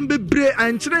ho asem bebre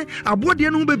and chine abuade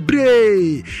no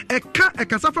bebre. E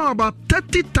kasa from about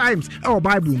 30 times our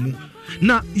Bible mu.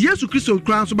 Na Yesu Kristo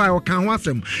kran so by o kan ho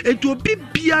asem. Ento obi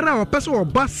biara o pese o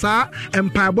basa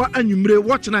empaibo anwumre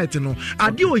watch night no.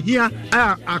 Ade ohia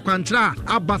akwantra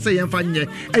abasa yemfa nye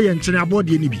e ye nchine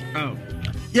abuade ni bi.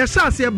 Yes,